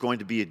 It's going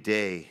to be a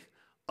day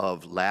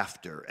of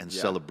laughter and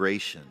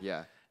celebration.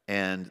 Yeah.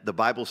 And the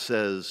Bible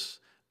says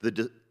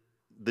the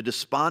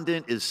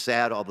despondent is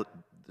sad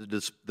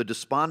the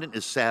despondent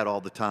is sad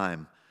all the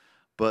time,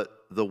 but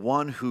the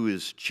one who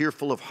is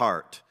cheerful of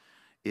heart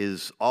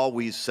is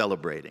always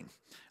celebrating.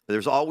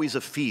 There's always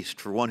a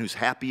feast for one who's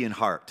happy in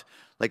heart.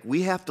 Like,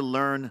 we have to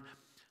learn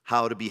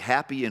how to be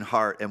happy in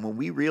heart. And when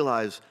we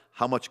realize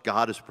how much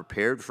God has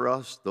prepared for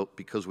us,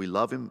 because we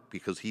love him,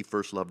 because he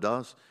first loved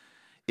us,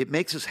 it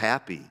makes us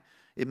happy.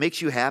 It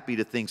makes you happy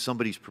to think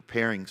somebody's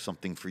preparing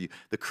something for you.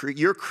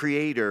 Your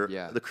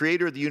creator, the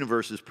creator of the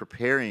universe, is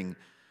preparing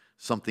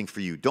something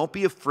for you. Don't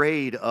be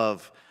afraid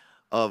of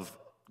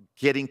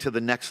getting to the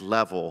next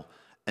level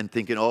and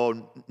thinking,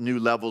 oh, new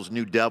levels,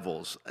 new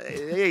devils.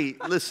 Hey,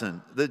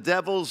 listen, the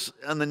devils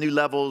and the new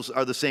levels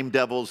are the same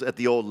devils at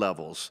the old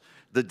levels.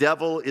 The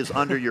devil is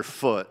under your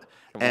foot,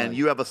 and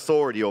you have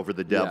authority over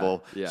the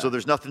devil, so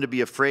there's nothing to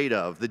be afraid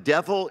of. The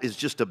devil is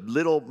just a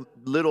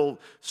little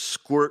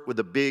squirt with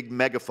a big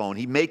megaphone.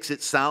 He makes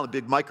it sound, a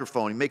big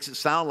microphone. He makes it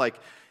sound like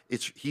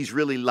he's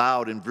really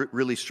loud and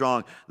really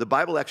strong. The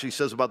Bible actually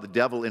says about the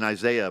devil in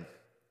Isaiah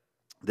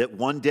that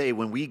one day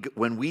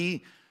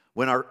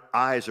when our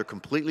eyes are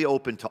completely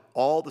open to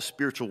all the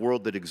spiritual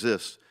world that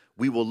exists,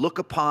 we will look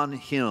upon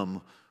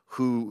him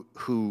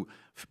who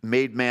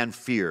made man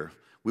fear.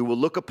 We will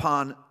look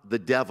upon the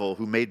devil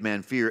who made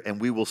man fear,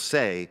 and we will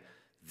say,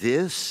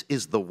 this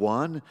is the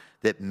one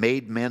that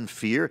made men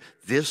fear.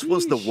 This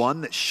was the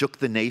one that shook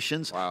the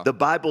nations. Wow. The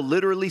Bible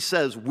literally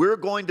says we're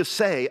going to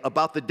say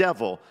about the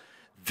devil,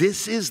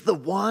 this is the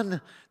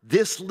one.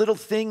 This little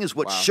thing is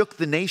what shook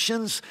the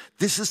nations.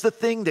 This is the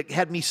thing that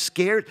had me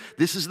scared.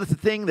 This is the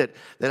thing that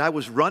I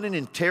was running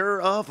in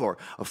terror of, or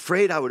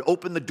afraid I would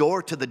open the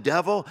door to the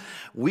devil.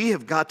 We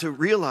have got to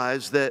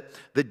realize that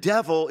the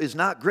devil is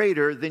not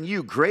greater than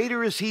you.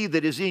 Greater is he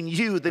that is in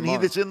you than he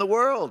that's in the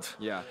world.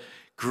 Yeah.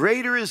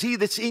 Greater is he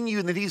that's in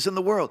you than he's in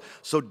the world.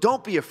 So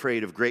don't be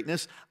afraid of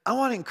greatness. I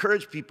want to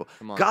encourage people.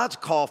 God's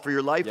call for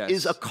your life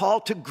is a call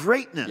to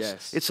greatness.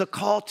 Yes. It's a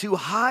call to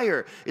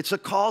higher. It's a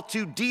call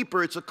to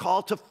deeper. It's a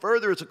call to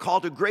further. It's a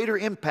call to greater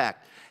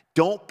impact.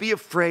 Don't be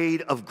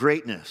afraid of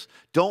greatness.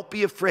 Don't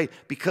be afraid,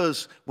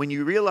 because when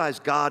you realize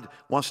God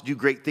wants to do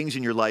great things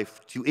in your life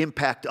to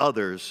impact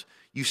others,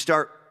 you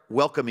start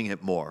welcoming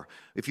it more.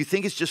 If you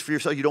think it's just for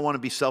yourself, you don't want to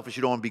be selfish,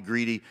 you don't want to be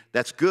greedy,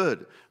 that's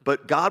good.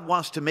 But God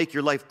wants to make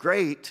your life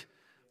great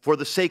for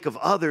the sake of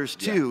others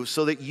too,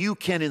 so that you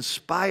can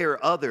inspire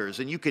others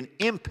and you can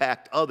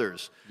impact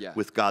others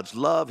with God's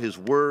love, His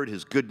word,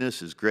 His goodness,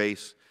 His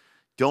grace.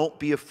 Don't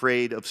be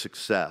afraid of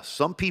success.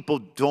 Some people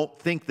don't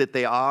think that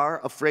they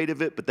are afraid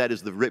of it, but that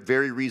is the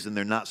very reason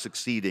they're not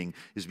succeeding,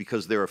 is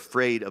because they're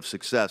afraid of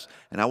success.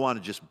 And I want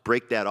to just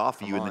break that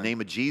off of you in the name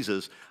of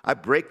Jesus. I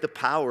break the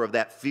power of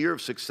that fear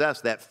of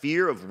success, that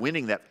fear of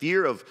winning, that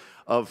fear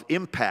of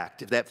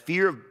impact, that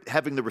fear of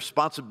having the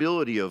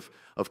responsibility of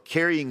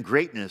carrying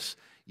greatness.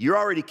 You're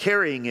already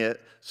carrying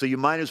it, so you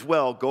might as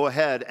well go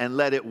ahead and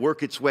let it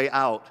work its way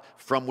out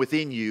from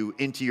within you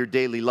into your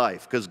daily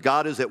life, because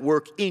God is at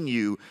work in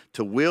you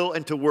to will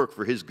and to work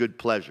for His good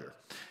pleasure.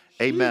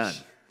 Amen.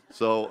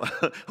 So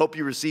hope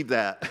you receive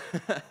that.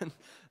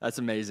 That's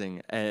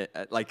amazing.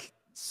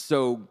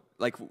 So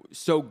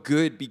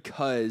good,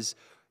 because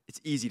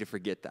it's easy to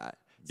forget that.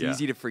 It's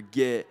easy to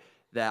forget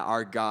that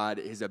our God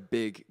is a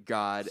big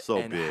God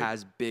and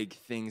has big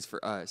things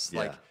for us.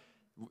 Like,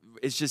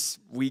 it's just,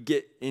 we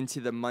get into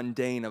the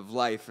mundane of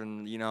life,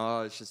 and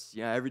it's just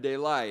everyday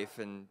life,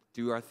 and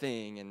do our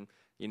thing, and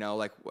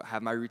like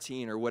have my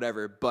routine or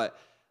whatever. But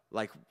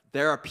like,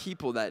 there are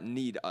people that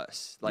need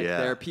us. Like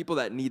there are people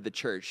that need the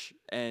church,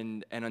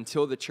 and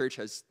until the church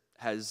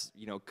has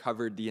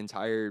covered the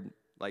entire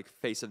like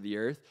face of the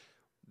earth,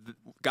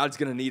 God's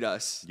gonna need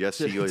us. Yes,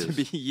 He is. To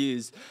be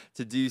used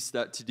to do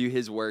stuff, to do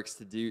His works,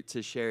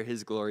 to share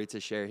His glory, to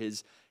share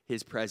His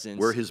presence.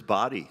 We're His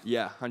body.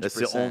 Yeah, 100%. That's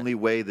the only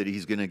way that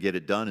He's going to get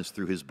it done, is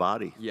through His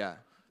body. Yeah.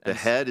 The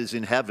head is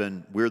in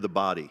heaven. We're the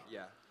body.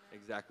 Yeah,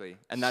 exactly.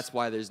 And that's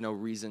why there's no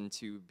reason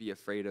to be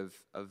afraid of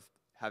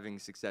having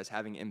success,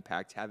 having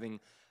impact, having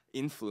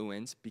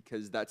influence,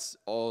 because that's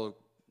all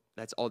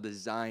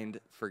designed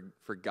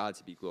for God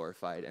to be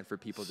glorified and for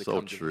people to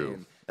come to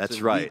Him. That's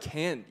so right. We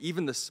can,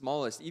 even the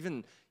smallest,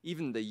 even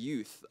the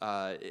youth,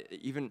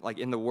 even like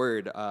in the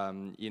Word,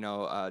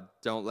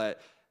 don't let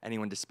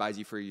anyone despise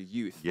you for your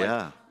youth.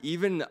 Yeah. Like,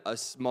 even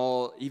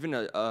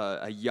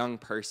a young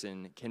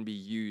person can be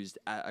used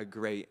at a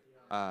great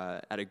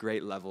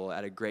level,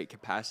 at a great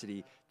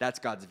capacity. That's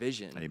God's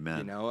vision.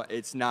 Amen.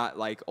 It's not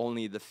like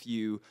only the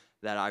few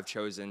that I've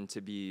chosen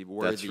to be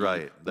worthy. That's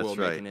right. Will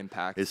make an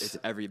impact. It's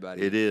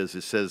everybody. It is.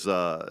 It says,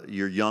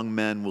 your young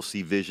men will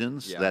see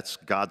visions. Yeah. That's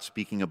God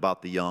speaking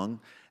about the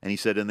young. And He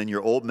said, and then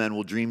your old men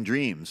will dream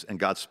dreams. And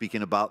God's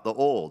speaking about the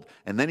old.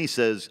 And then He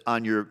says,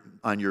 on your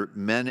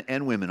men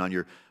and women, on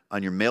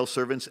your male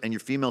servants and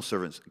your female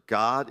servants,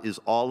 God is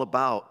all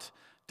about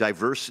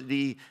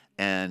diversity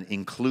and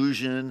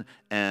inclusion,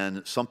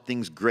 and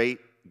something's great.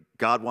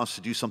 God wants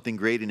to do something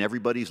great in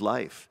everybody's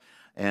life.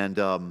 And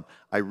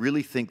I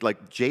really think,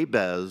 like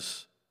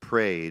Jabez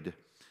prayed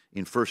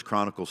in 1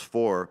 Chronicles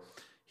 4,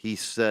 he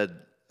said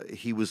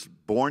he was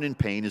born in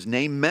pain. His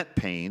name meant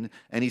pain.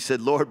 And he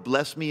said, Lord,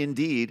 bless me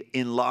indeed.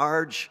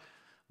 Enlarge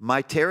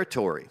my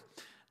territory.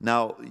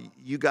 Now,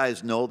 you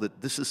guys know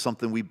that this is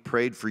something we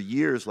prayed for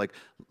years, like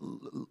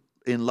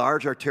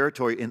enlarge our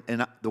territory.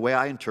 And the way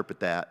I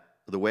interpret that,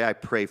 the way I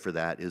pray for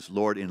that is,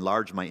 Lord,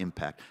 enlarge my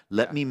impact.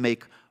 Let me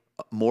make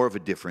more of a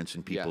difference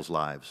in people's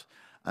lives.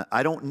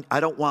 I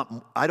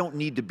don't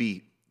need to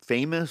be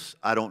famous.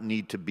 I don't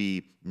need to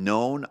be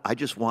known. I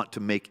just want to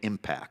make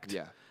impact.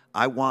 Yeah.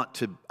 I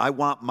want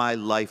my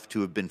life to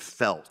have been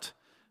felt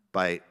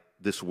by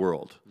this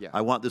world. Yeah.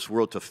 I want this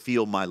world to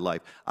feel my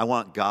life. I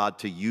want God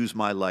to use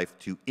my life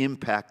to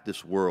impact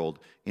this world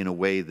in a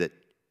way that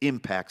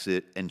impacts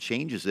it and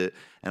changes it.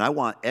 And I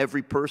want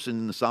every person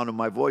in the sound of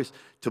my voice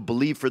to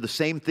believe for the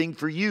same thing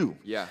for you.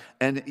 Yeah.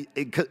 And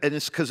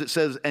it's because it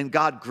says, and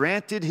God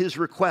granted His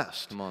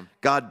request. Come on.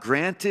 God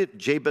granted,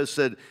 Jabez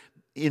said,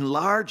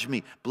 enlarge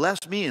me, bless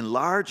me,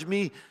 enlarge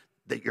me,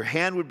 that your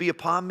hand would be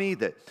upon me,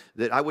 that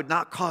I would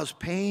not cause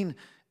pain.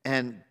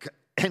 And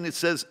it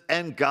says,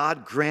 and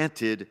God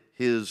granted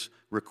His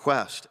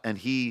request. And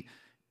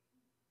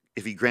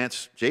if He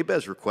grants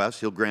Jabez's request,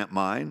 He'll grant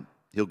mine,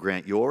 He'll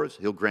grant yours,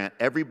 He'll grant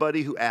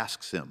everybody who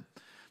asks Him.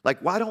 Like,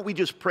 why don't we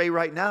just pray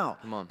right now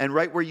and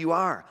right where you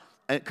are?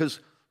 Because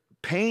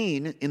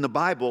pain in the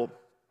Bible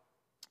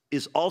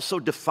is also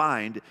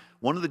defined.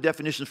 One of the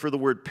definitions for the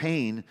word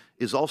pain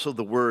is also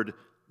the word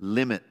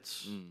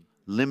limits,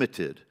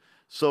 limited.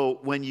 So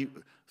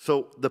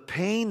the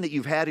pain that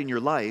you've had in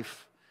your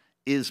life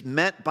is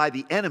meant by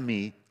the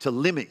enemy to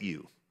limit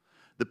you.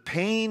 The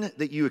pain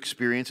that you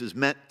experience is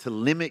meant to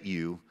limit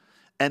you,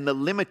 and the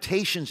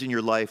limitations in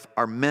your life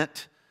are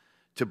meant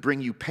to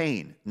bring you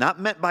pain. Not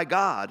meant by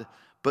God,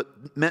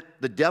 but meant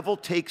the devil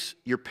takes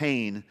your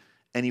pain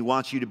and he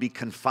wants you to be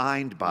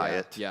confined by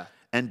it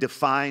and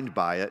defined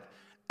by it.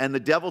 And the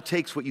devil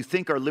takes what you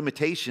think are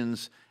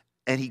limitations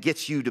and he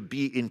gets you to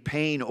be in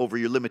pain over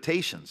your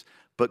limitations.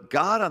 But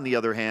God, on the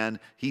other hand,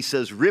 He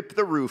says, rip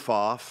the roof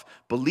off,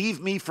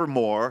 believe me for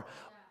more,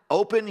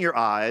 open your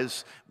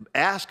eyes,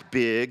 ask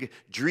big,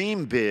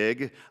 dream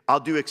big. I'll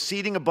do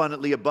exceeding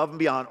abundantly above and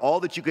beyond all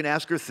that you can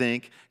ask or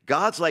think.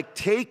 God's like,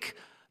 put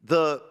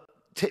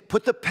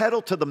the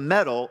pedal to the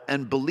metal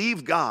and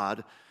believe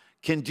God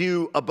can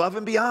do above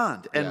and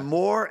beyond and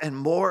more and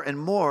more and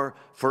more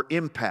for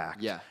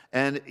impact. Yeah.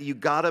 And you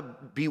got to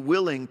be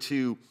willing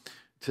to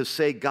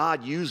say,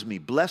 God, use me,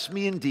 bless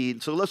me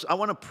indeed. So I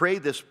want to pray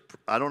this.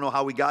 I don't know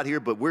how we got here,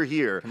 but we're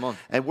here. Come on.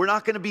 And we're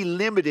not going to be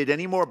limited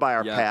anymore by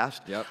our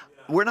past. Yep.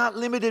 We're not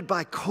limited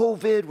by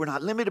COVID. We're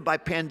not limited by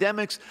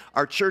pandemics.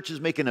 Our church is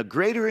making a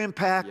greater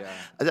impact.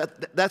 Yeah.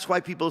 That's why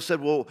people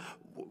said, well,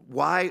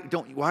 why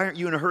aren't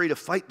you in a hurry to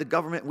fight the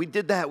government? We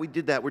did that.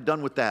 We're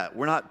done with that.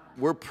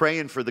 We're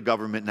praying for the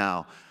government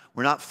now.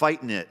 We're not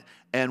fighting it.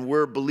 And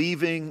we're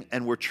believing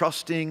and we're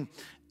trusting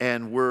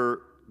and we're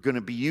going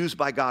to be used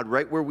by God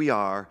right where we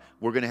are.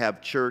 We're going to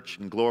have church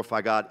and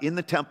glorify God in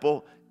the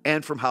temple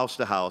and from house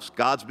to house.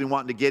 God's been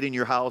wanting to get in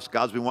your house.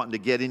 God's been wanting to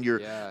get in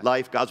your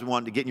life. God's been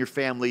wanting to get in your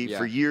family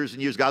for years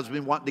and years. God's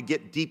been wanting to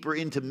get deeper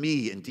into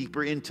me and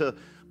deeper into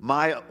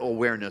my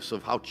awareness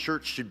of how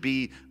church should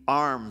be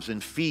arms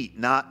and feet,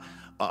 not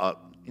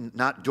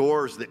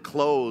doors that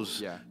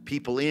close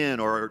people in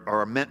or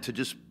are meant to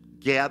just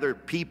gather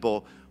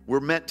people. We're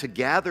meant to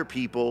gather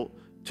people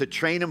to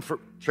train them for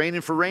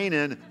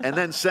reigning and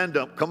then send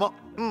them. Come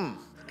on.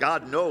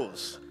 God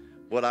knows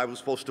what I was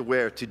supposed to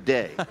wear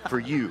today for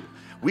you.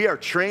 We are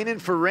training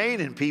for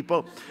reigning,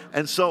 people.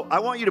 And so I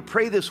want you to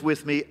pray this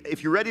with me.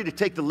 If you're ready to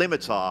take the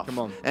limits off, come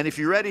on. And if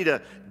you're ready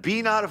to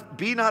be not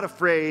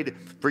afraid,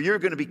 for you're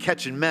going to be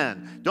catching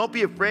men. Don't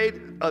be afraid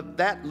of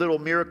that little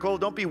miracle.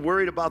 Don't be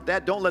worried about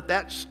that. Don't let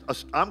that.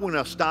 I'm going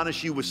to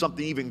astonish you with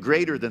something even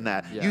greater than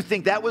that. Yeah. You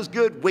think that was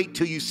good? Wait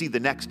till you see the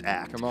next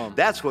act. Come on.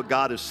 That's what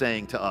God is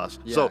saying to us.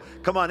 Yeah. So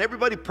come on,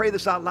 everybody, pray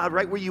this out loud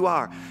right where you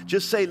are.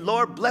 Just say,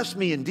 Lord, bless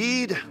me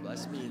indeed.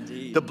 Bless me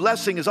indeed. The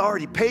blessing is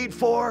already paid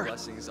for. The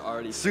blessing is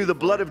already through the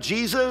blood of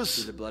Jesus.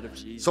 Through the blood of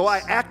Jesus. So I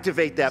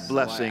activate that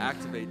blessing,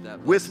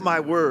 with my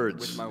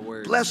words. With my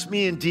words. Bless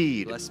me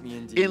indeed. Bless me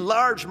indeed.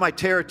 Enlarge my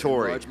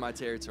territory. Enlarge my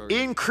territory.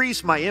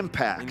 Increase my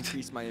impact.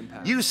 Increase my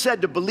impact. You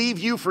said to believe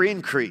you for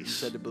increase. You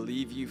said to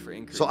believe you for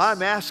increase. So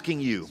I'm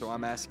asking you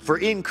for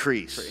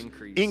increase. For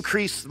increase.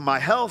 Increase my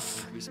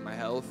health. Increase my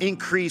health.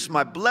 Increase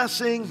my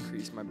blessing.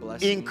 Increase my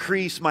blessing.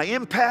 Increase my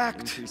impact.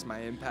 Increase my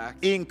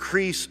impact.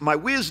 Increase my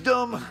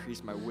wisdom.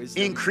 Increase my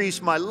wisdom.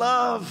 Increase my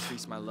love.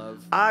 Increase my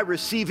love. I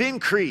receive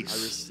increase.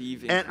 I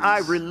receive increase. And I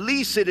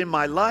release it in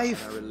my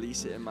life. And I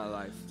release it in my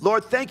life.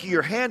 Lord, thank you.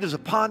 Your hand is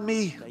upon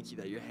me. Thank you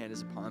that your hand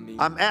is upon me.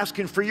 I'm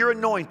asking for your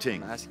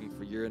anointing. I'm asking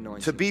for your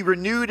anointing. To be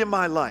renewed in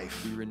my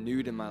life. To be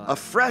renewed in my life. A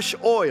fresh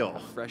oil. A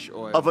fresh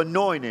oil. Of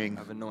anointing.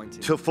 Of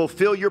anointing. To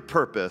fulfill your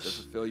purpose.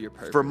 To fulfill your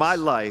purpose. For my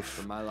life.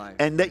 For my life.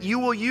 And that you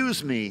will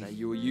use me. That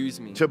you will use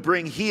me. To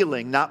bring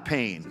healing, not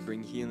pain. To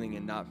bring healing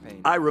and not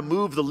pain. I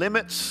remove the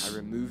limits. I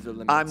remove the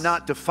limits. I'm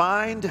not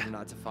defined. I'm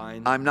not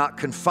defined. I'm not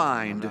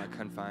confined. I'm not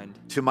confined.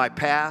 To my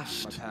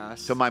past.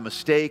 To my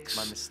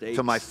mistakes.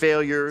 To my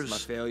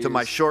failures. To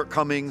my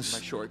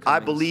shortcomings. I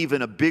believe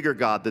in a bigger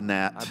God than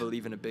that. I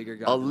believe in a bigger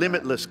God. A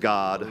limitless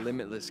God. A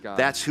limitless God.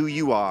 That's who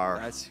you are.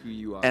 That's who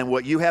you are. And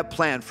what you have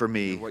planned for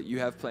me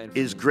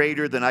is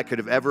greater than I could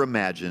have ever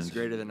imagined. It's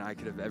greater than I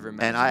could have ever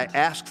imagined. And I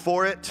ask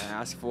for it. I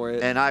ask for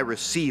it. And I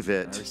receive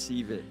it. I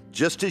receive it.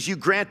 Just as you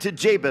granted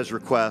Jabez's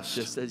request.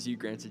 Just as you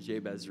granted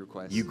Jabez's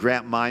request. You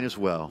grant mine as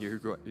well.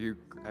 You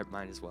grant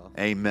mine as well.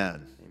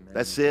 Amen. Amen.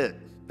 That's it.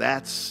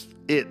 That's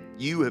it.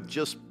 You have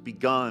just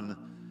begun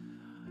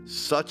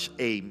such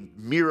a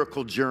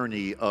miracle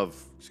journey of,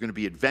 it's going to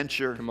be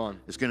adventure. Come on.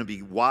 It's going to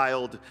be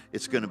wild.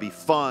 It's going to be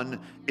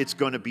fun. It's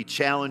going to be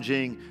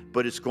challenging,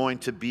 but it's going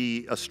to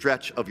be a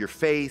stretch of your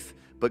faith.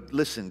 But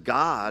listen,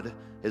 God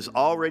has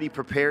already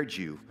prepared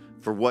you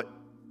for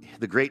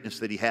the greatness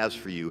that he has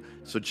for you.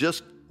 So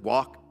just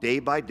walk day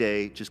by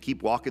day. Just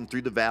keep walking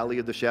through the valley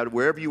of the shadow.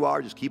 Wherever you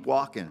are, just keep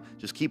walking.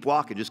 Just keep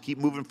walking. Just keep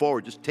moving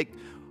forward. Just take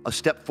a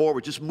step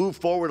forward. Just move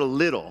forward a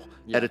little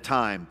at a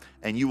time,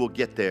 and you will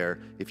get there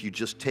if you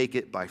just take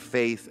it by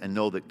faith and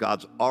know that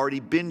God's already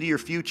been to your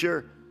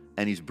future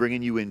and he's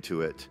bringing you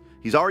into it.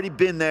 He's already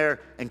been there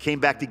and came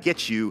back to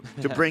get you,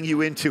 to bring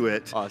you into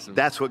it. Awesome.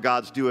 That's what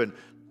God's doing.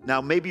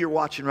 Now, maybe you're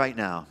watching right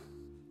now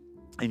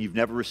and you've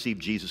never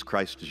received Jesus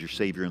Christ as your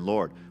Savior and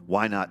Lord.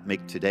 Why not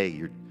make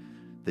today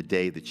the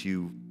day that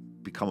you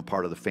become a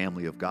part of the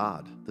family of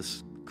God?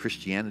 This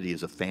Christianity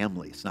is a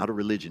family. It's not a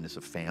religion, it's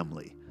a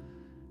family.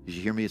 Did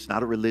you hear me? It's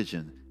not a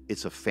religion,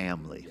 it's a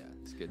family. Yeah,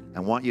 it's good. I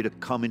want you to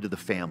come into the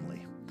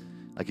family.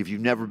 Like if you've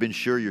never been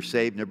sure you're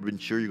saved, never been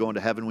sure you're going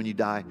to heaven when you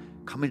die,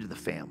 come into the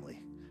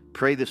family.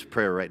 Pray this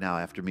prayer right now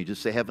after me.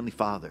 Just say, Heavenly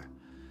Father,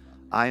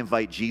 I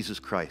invite Jesus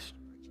Christ.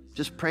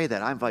 Just pray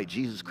that. I invite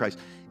Jesus Christ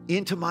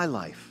into my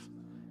life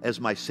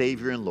as my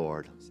Savior and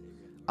Lord.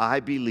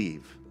 I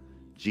believe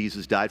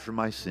Jesus died for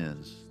my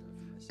sins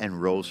and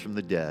rose from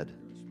the dead.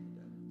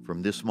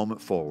 From this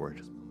moment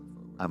forward,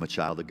 I'm a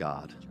child of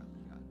God.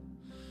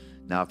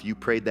 Now, if you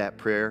prayed that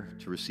prayer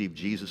to receive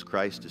Jesus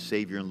Christ as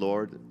Savior and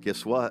Lord,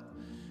 guess what?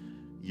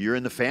 You're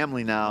in the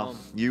family now.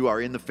 You are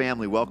in the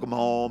family. Welcome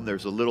home.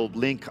 There's a little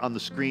link on the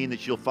screen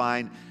that you'll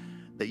find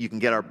that you can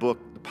get our book,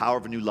 The Power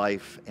of a New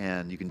Life,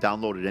 and you can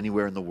download it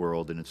anywhere in the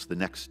world, and it's the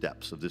next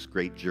steps of this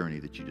great journey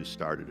that you just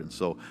started. And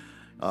so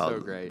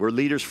great. We're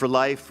leaders for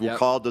life. We're Yep.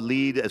 called to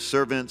lead as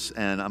servants,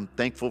 and I'm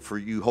thankful for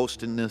you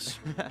hosting this,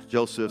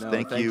 Joseph.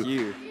 Thank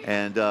you.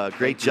 And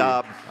great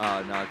job.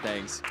 Oh, no,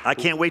 thanks. I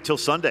can't wait till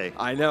Sunday.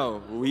 I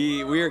know.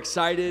 We're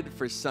excited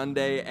for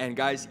Sunday. And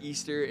guys,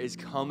 Easter is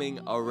coming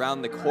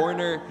around the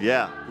corner.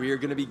 Yeah. We are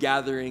going to be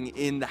gathering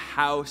in the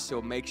house,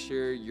 so make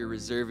sure you're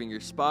reserving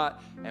your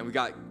spot. And we've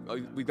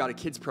got a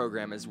kids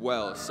program as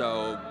well.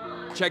 So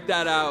check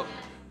that out.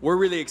 We're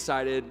really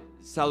excited.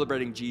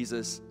 Celebrating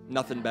Jesus.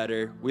 Nothing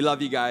better. We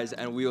love you guys,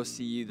 and we will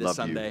see you this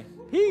Love you. Sunday.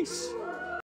 Peace.